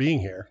stupid for being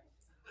here.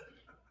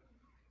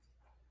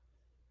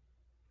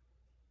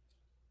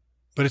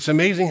 But it's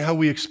amazing how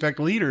we expect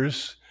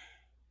leaders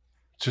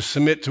to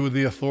submit to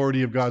the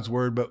authority of God's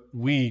word, but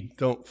we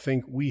don't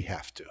think we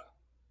have to.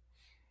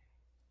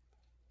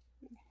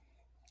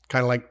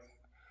 Kind of like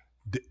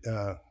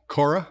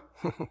Korah.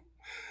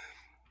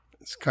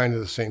 It's kind of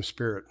the same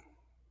spirit.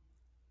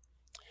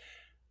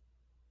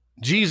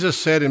 Jesus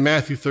said in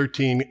Matthew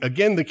 13,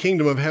 "Again, the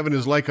kingdom of heaven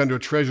is like unto a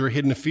treasure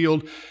hidden in a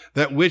field,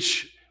 that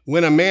which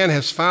when a man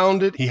has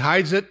found it, he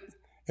hides it,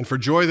 and for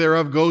joy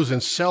thereof goes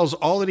and sells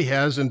all that he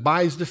has and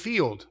buys the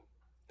field."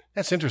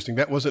 That's interesting.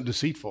 That wasn't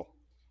deceitful.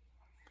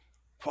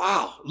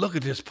 Wow, look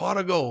at this pot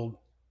of gold.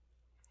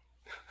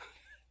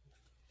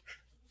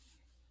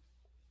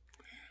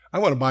 I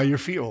want to buy your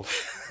field.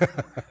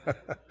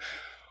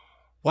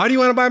 Why do you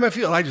want to buy my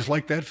field? I just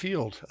like that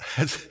field.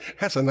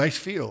 That's a nice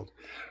field.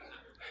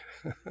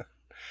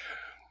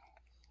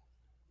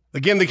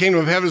 Again, the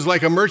kingdom of heaven is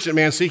like a merchant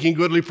man seeking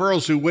goodly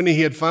pearls, who, when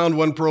he had found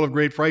one pearl of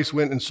great price,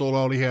 went and sold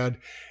all he had,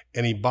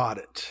 and he bought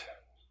it.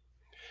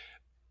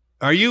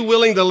 Are you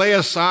willing to lay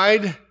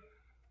aside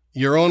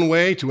your own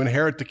way to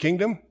inherit the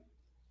kingdom?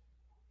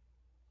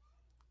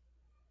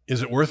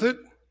 Is it worth it?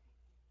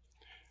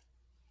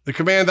 The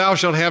command, "Thou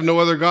shalt have no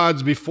other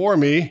gods before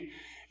me,"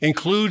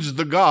 includes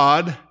the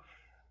God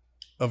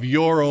of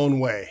your own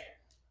way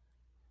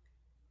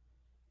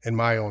and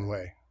my own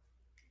way.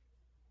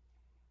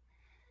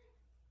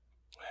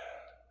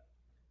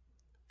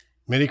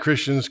 Many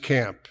Christians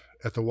camp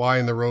at the Y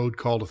in the road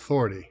called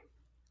authority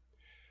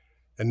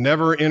and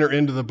never enter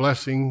into the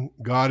blessing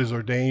God has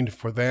ordained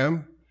for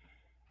them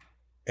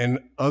and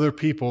other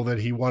people that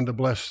he wanted to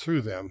bless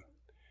through them,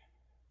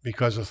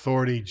 because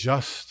authority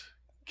just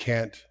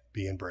can't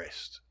be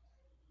embraced.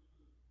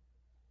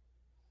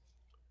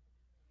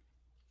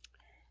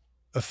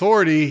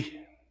 Authority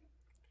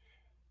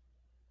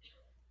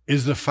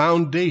is the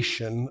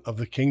foundation of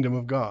the kingdom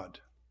of God.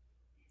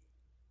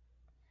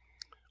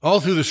 All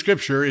through the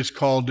scripture is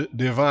called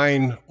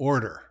divine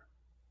order.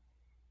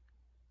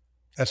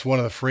 That's one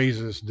of the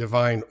phrases,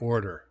 divine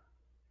order.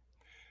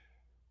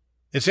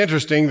 It's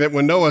interesting that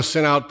when Noah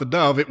sent out the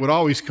dove, it would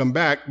always come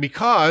back,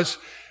 because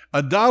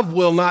a dove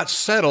will not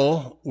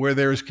settle where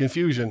there is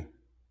confusion.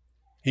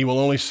 He will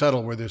only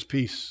settle where there's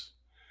peace.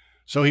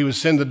 So he would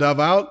send the dove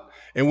out,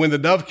 and when the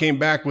dove came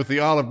back with the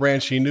olive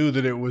branch, he knew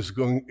that it was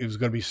going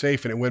to be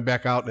safe, and it went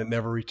back out and it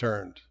never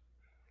returned.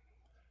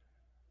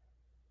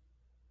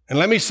 And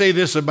let me say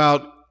this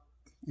about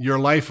your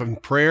life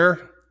of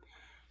prayer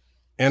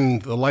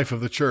and the life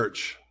of the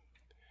church.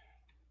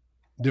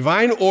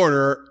 Divine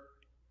order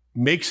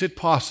makes it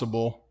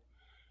possible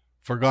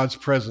for God's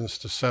presence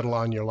to settle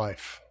on your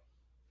life.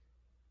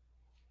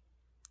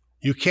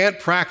 You can't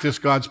practice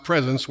God's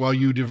presence while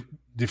you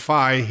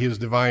defy his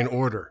divine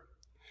order.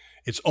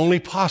 It's only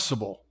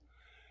possible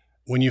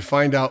when you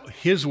find out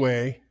his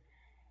way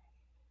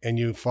and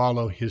you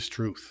follow his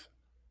truth.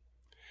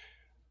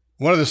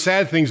 One of the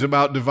sad things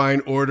about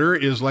divine order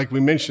is, like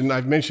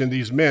I've mentioned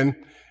these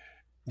men,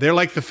 they're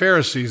like the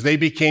Pharisees. They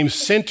became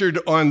centered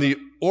on the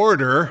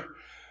order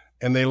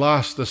and they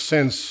lost the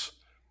sense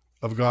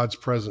of God's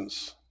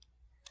presence.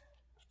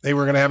 They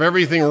were going to have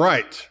everything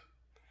right,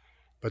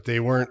 but they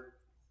weren't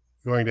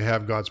going to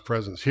have God's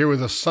presence. Here was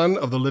the Son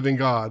of the living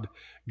God.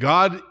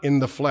 God in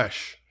the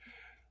flesh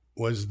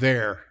was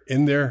there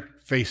in their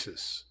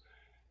faces.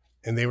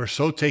 And they were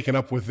so taken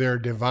up with their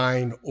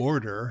divine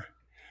order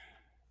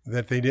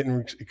that they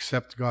didn't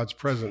accept God's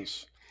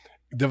presence.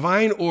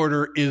 Divine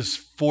order is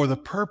for the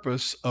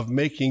purpose of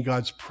making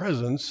God's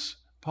presence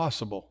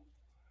possible.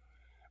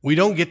 We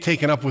don't get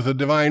taken up with a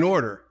divine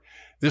order.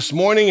 This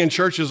morning in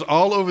churches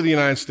all over the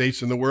United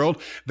States and the world,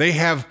 they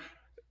have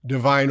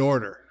divine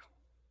order.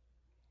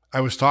 I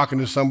was talking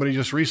to somebody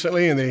just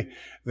recently, and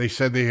they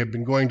said they had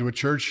been going to a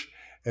church,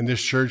 and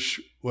this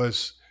church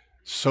was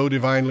so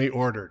divinely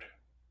ordered.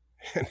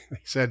 And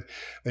they said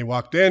they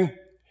walked in,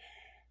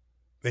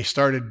 They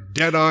started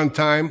dead on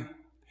time.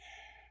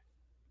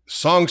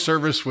 Song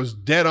service was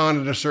dead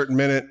on at a certain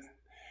minute.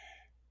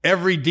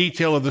 Every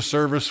detail of the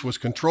service was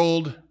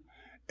controlled.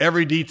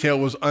 Every detail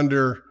was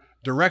under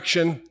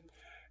direction,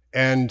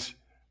 and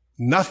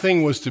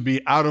nothing was to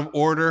be out of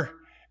order.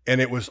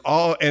 And it was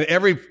all, and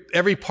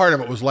every part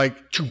of it was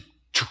like, choo,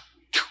 choo,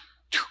 choo,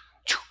 choo,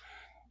 choo.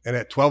 And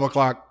at 12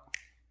 o'clock,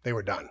 they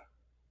were done.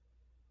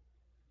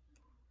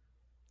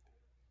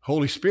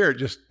 Holy Spirit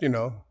just,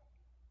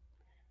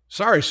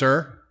 sorry,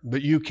 sir,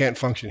 but you can't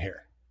function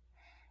here.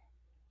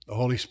 The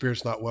Holy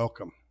Spirit's not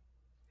welcome.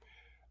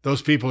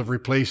 Those people have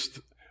replaced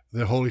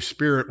the Holy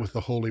Spirit with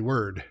the Holy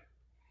Word.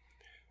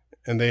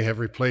 And they have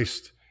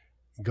replaced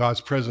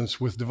God's presence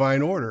with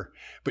divine order.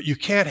 But you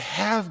can't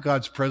have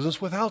God's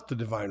presence without the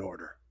divine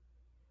order.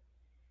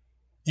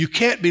 You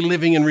can't be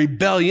living in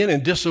rebellion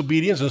and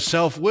disobedience and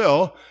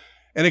self-will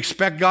and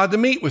expect God to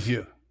meet with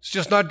you. It's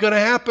just not going to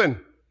happen.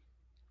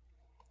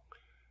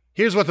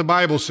 Here's what the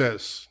Bible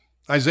says,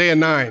 Isaiah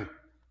 9.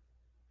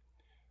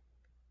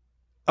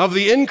 Of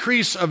the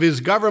increase of his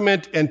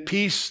government and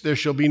peace, there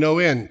shall be no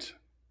end.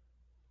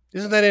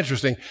 Isn't that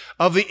interesting?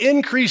 Of the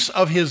increase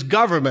of his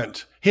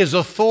government, his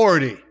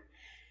authority,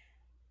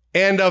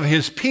 and of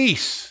his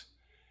peace,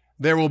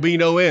 there will be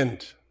no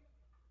end.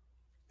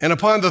 And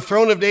upon the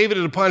throne of David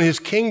and upon his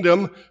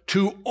kingdom,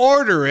 to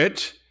order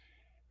it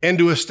and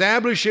to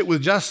establish it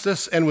with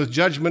justice and with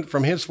judgment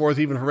from henceforth,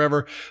 even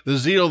forever, the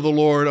zeal of the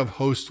Lord of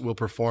hosts will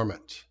perform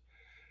it.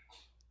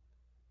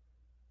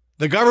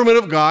 The government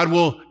of God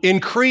will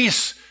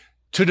increase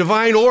to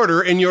divine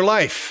order in your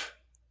life.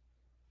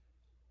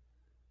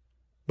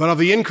 But of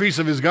the increase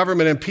of his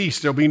government and peace,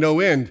 there'll be no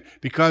end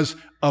because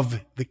of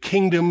the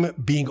kingdom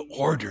being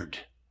ordered.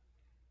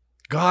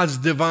 God's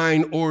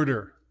divine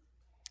order.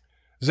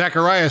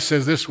 Zechariah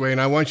says this way,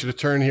 and I want you to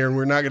turn here, and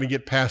we're not going to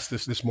get past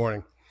this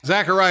morning.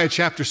 Zechariah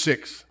chapter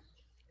 6.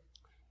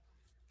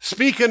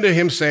 Speak unto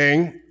him,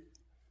 saying,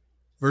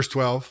 verse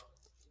 12,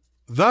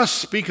 thus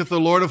speaketh the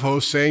Lord of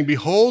hosts, saying,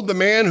 behold, the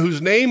man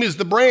whose name is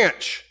the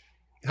branch.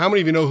 How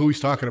many of you know who he's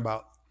talking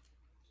about?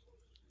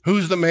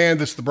 Who's the man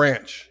that's the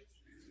branch?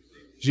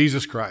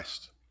 Jesus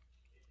Christ.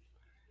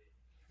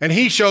 And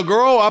he shall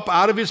grow up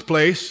out of his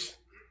place,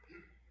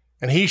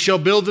 and he shall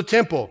build the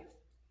temple.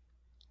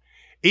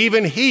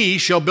 Even he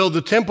shall build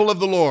the temple of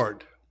the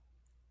Lord,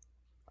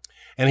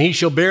 and he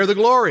shall bear the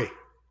glory,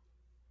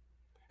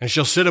 and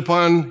shall sit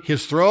upon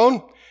his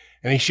throne,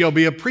 and he shall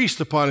be a priest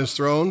upon his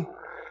throne,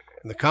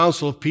 and the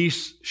counsel of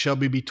peace shall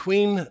be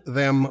between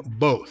them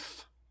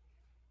both.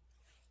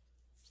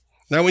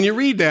 Now, when you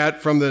read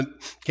that from the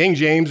King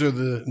James or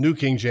the New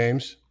King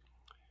James,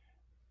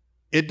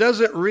 it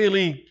doesn't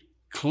really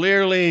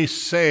clearly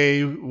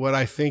say what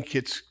I think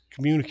it's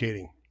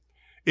communicating.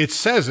 It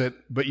says it,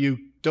 but you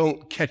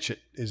don't catch it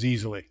as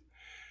easily.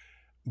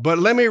 But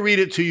let me read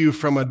it to you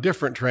from a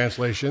different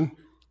translation,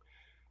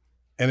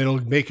 and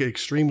it'll make it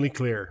extremely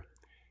clear.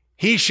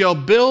 He shall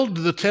build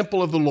the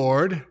temple of the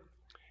Lord.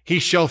 He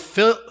shall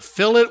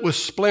fill it with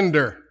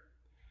splendor,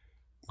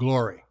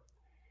 glory.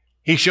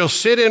 He shall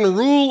sit and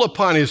rule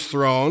upon his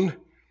throne,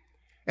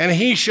 and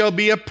he shall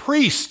be a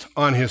priest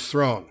on his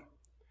throne.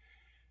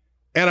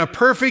 And a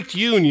perfect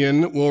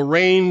union will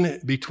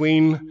reign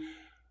between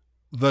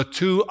the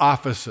two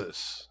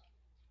offices,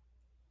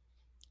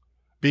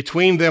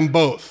 between them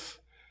both.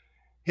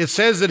 It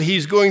says that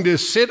he's going to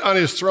sit on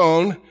his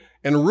throne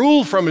and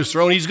rule from his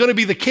throne. He's going to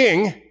be the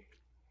king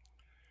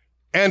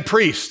and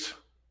priest.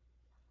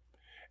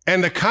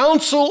 And the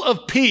counsel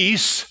of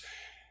peace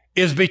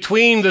is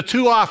between the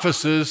two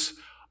offices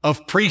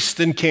of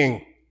priest and king.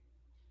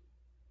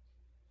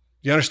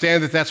 Do you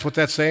understand that that's what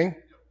that's saying?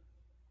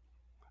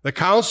 The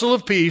counsel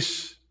of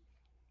peace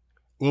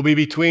will be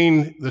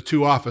between the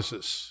two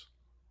offices,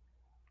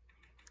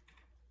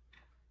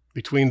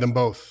 between them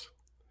both.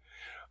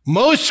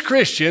 Most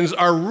Christians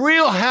are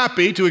real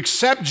happy to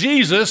accept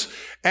Jesus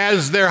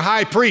as their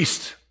high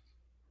priest.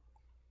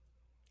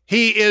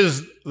 He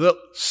is the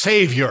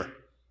Savior.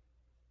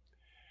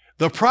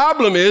 The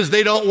problem is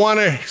they don't want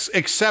to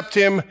accept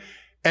him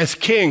as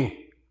king.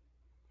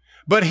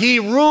 But he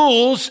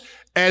rules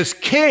as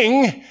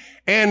king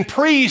and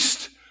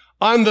priest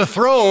on the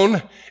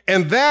throne,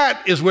 and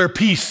that is where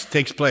peace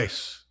takes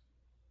place.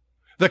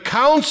 The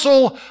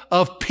counsel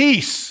of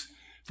peace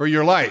for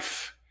your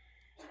life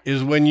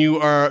is when you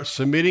are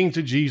submitting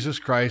to Jesus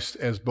Christ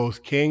as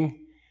both king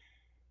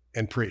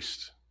and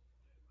priest.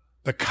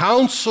 The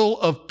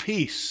counsel of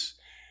peace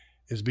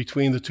is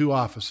between the two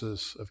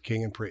offices of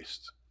king and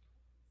priest.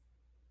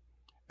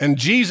 And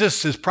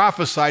Jesus is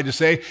prophesied to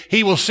say,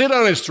 he will sit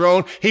on his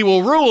throne, he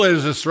will rule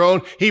as his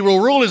throne, he will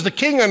rule as the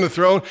king on the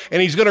throne,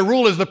 and he's going to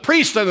rule as the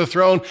priest on the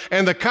throne,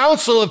 and the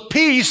counsel of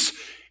peace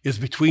is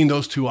between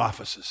those two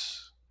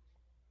offices.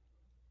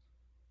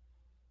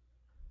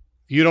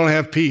 You don't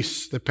have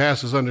peace that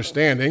passes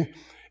understanding.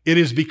 It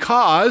is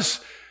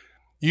because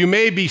you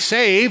may be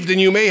saved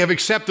and you may have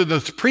accepted the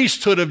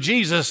priesthood of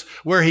Jesus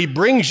where he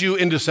brings you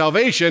into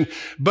salvation,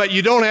 but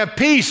you don't have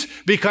peace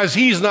because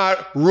he's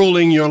not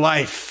ruling your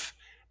life.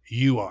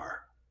 You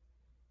are.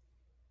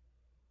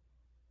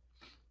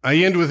 I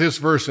end with this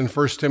verse in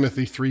 1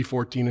 Timothy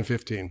 3:14 and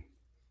 15.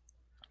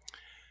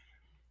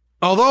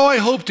 Although I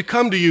hope to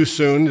come to you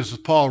soon, this is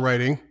Paul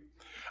writing,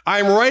 I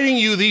am writing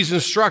you these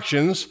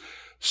instructions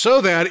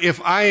so that if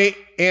I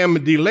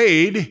am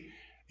delayed,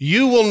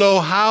 you will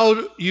know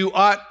how you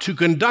ought to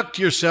conduct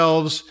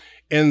yourselves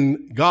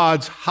in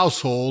God's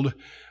household,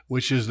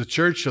 which is the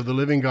church of the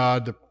living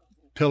God, the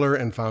pillar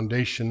and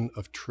foundation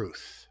of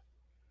truth.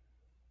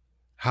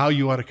 How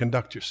you ought to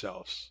conduct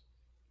yourselves.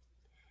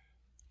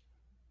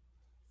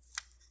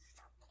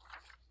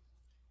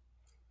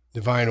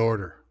 Divine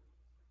order.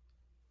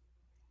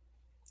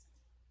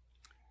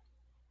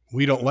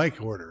 We don't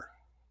like order.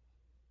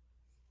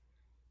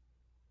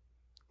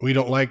 We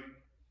don't like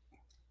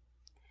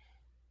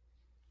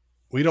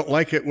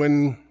it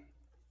when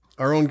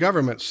our own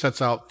government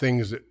sets out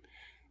things that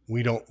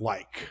we don't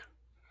like.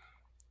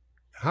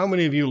 How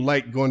many of you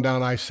like going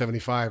down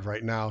I-75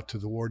 right now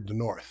toward the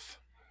north?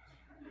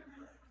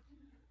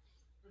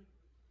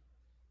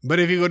 But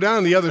if you go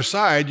down the other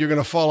side, you're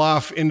going to fall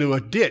off into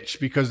a ditch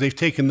because they've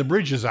taken the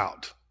bridges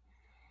out.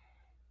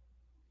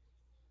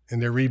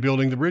 And they're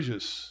rebuilding the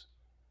bridges.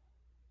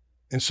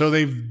 And so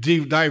they've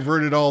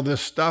diverted all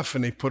this stuff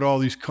and they put all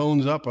these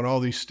cones up and all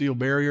these steel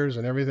barriers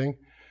and everything.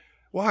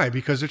 Why?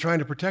 Because they're trying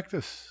to protect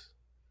us.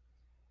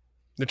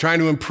 They're trying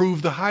to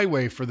improve the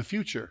highway for the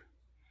future.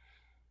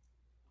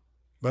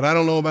 But I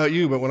don't know about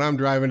you, but when I'm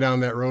driving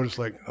down that road, it's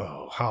like,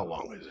 oh, how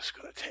long is this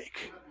going to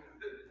take?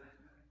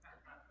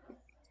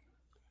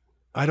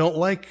 I don't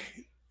like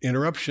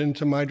interruption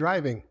to my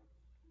driving.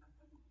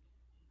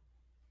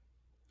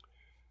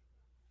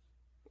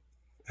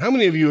 How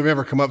many of you have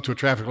ever come up to a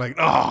traffic light?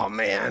 Oh,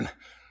 man,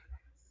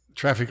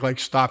 traffic light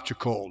stopped you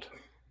cold.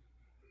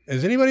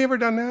 Has anybody ever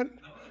done that?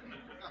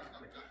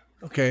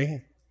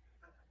 Okay.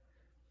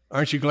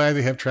 Aren't you glad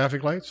they have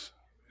traffic lights?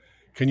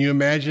 Can you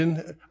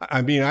imagine?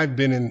 I mean, I've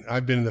been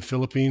in the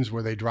Philippines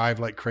where they drive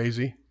like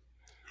crazy.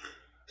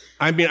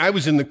 I mean, I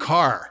was in the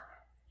car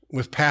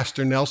with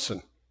Pastor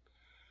Nelson,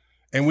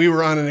 and we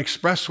were on an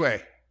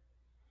expressway,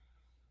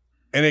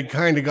 and it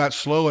kind of got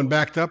slow and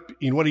backed up.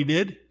 You know what he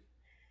did?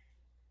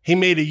 He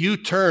made a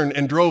U-turn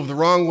and drove the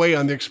wrong way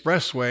on the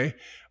expressway,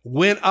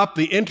 went up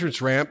the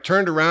entrance ramp,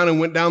 turned around, and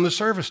went down the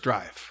service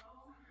drive.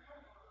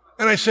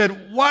 And I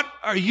said, "What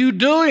are you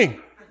doing?" He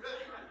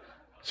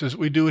says,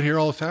 "We do it here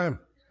all the time."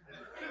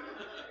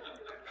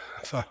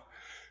 I thought,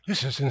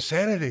 this is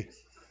insanity.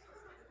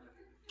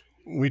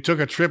 We took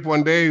a trip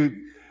one day,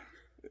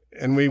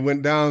 and we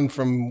went down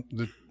from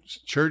the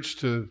church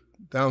to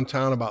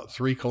downtown about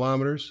 3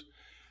 kilometers.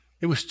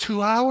 It was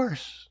 2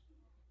 hours.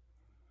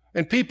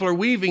 And people are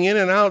weaving in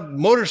and out.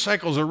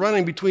 Motorcycles are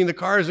running between the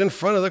cars, in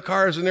front of the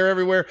cars, and they're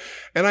everywhere.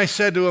 And I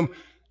said to him,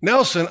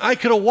 "Nelson, I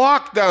could have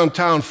walked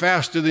downtown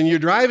faster than you're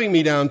driving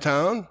me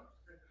downtown.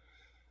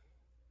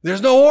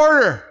 There's no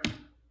order.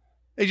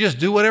 They just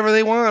do whatever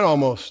they want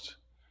almost.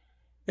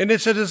 And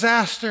it's a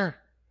disaster."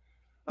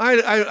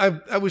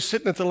 I was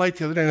sitting at the light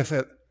the other day,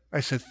 and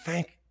I said,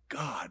 thank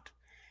God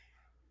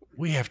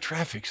we have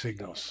traffic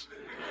signals.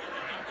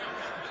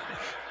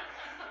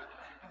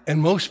 And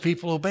most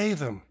people obey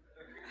them.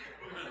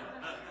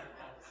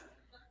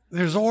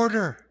 There's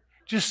order.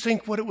 Just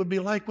think what it would be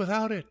like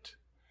without it.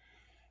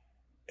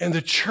 And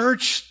the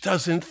church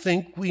doesn't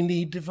think we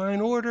need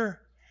divine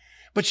order.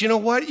 But you know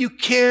what? You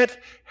can't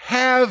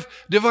have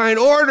divine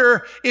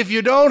order if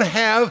you don't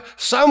have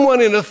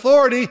someone in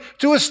authority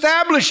to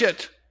establish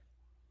it.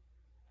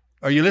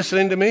 Are you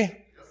listening to me?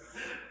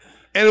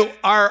 And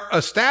our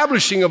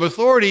establishing of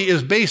authority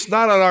is based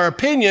not on our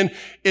opinion,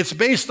 it's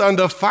based on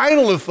the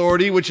final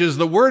authority, which is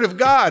the Word of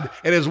God.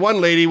 And as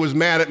one lady was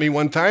mad at me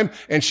one time,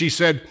 and she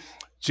said,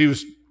 she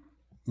was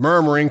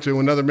murmuring to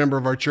another member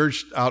of our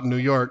church out in New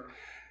York,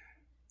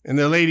 and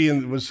the lady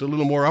was a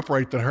little more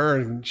upright than her,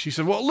 and she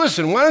said, "Well,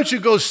 listen, why don't you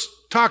go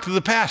talk to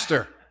the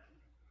pastor?"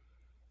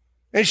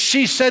 And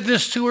she said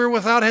this to her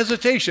without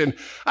hesitation.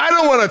 "I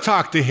don't want to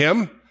talk to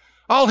him.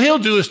 All he'll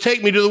do is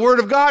take me to the Word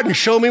of God and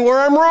show me where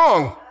I'm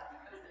wrong."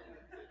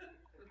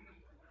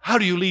 How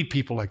do you lead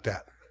people like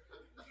that?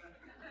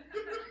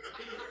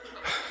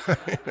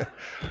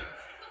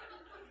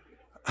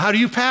 How do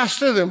you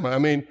pastor them? I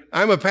mean,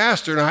 I'm a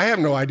pastor and I have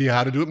no idea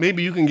how to do it.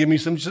 Maybe you can give me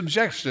some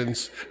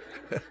suggestions.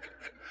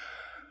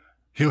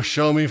 He'll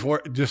show me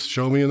just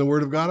show me in the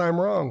Word of God I'm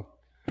wrong.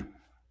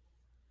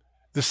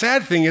 The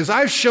sad thing is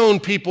I've shown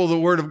people the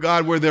Word of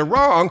God where they're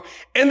wrong,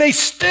 and they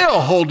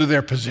still hold to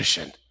their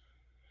position.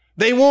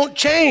 They won't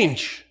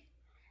change.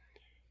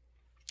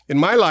 In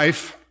my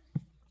life,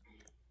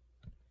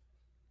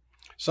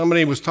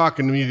 somebody was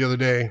talking to me the other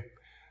day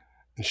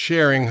and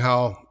sharing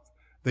how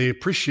they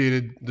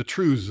appreciated the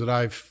truths that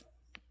I've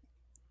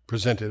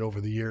presented over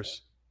the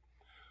years.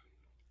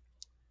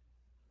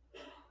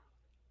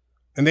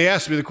 And they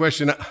asked me the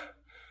question,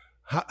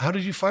 how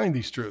did you find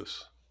these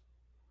truths?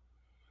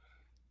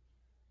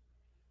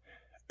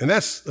 And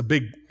that's a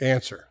big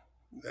answer.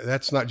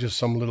 That's not just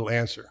some little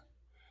answer.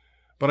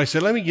 But I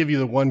said, let me give you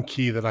the one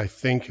key that I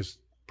think is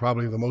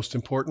probably the most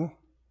important.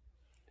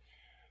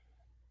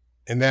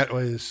 And that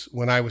was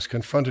when I was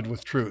confronted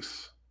with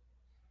truth.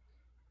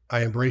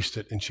 I embraced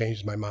it and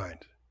changed my mind.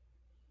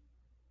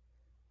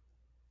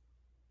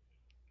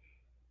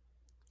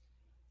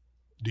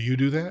 Do you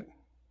do that?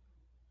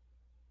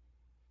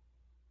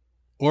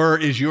 Or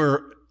is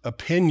your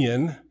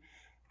opinion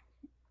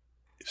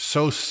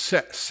so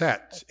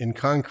set in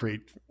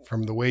concrete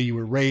from the way you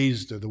were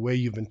raised or the way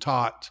you've been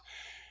taught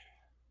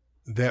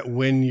that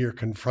when you're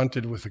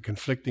confronted with a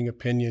conflicting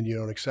opinion, you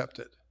don't accept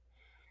it?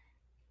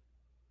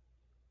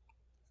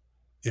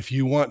 If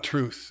you want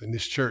truth in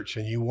this church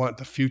and you want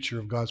the future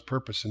of God's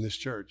purpose in this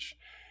church,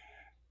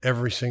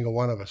 every single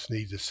one of us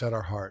needs to set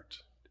our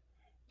heart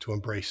to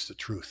embrace the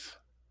truth,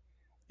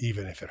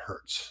 even if it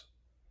hurts.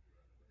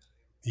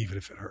 Even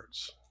if it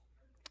hurts.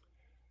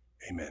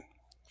 Amen.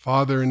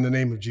 Father, in the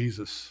name of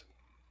Jesus,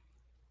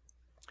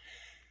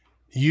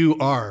 you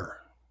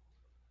are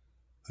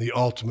the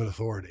ultimate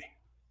authority.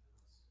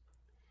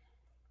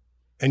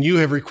 And you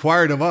have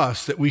required of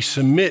us that we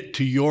submit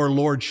to your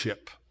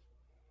lordship.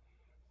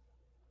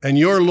 And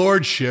your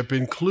lordship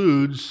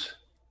includes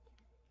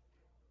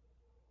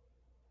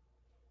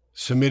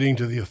submitting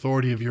to the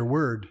authority of your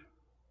word.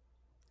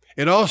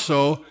 It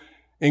also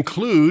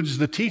includes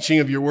the teaching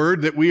of your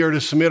word that we are to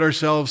submit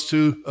ourselves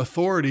to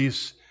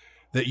authorities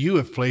that you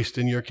have placed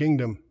in your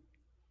kingdom.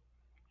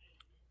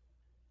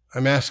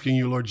 I'm asking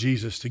you, Lord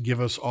Jesus, to give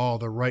us all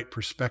the right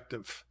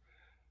perspective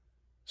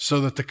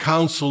so that the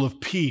counsel of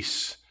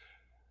peace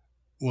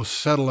will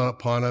settle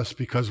upon us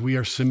because we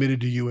are submitted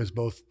to you as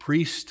both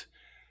priest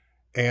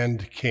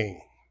and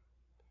king,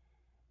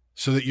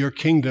 so that your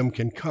kingdom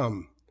can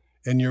come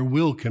and your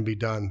will can be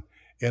done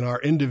in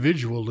our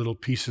individual little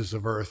pieces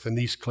of earth and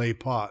these clay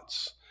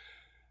pots,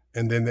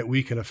 and then that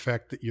we can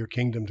affect your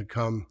kingdom to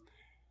come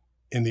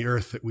in the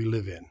earth that we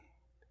live in.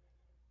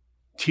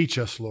 Teach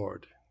us,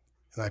 Lord,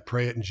 and I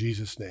pray it in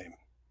Jesus' name.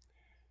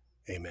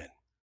 Amen.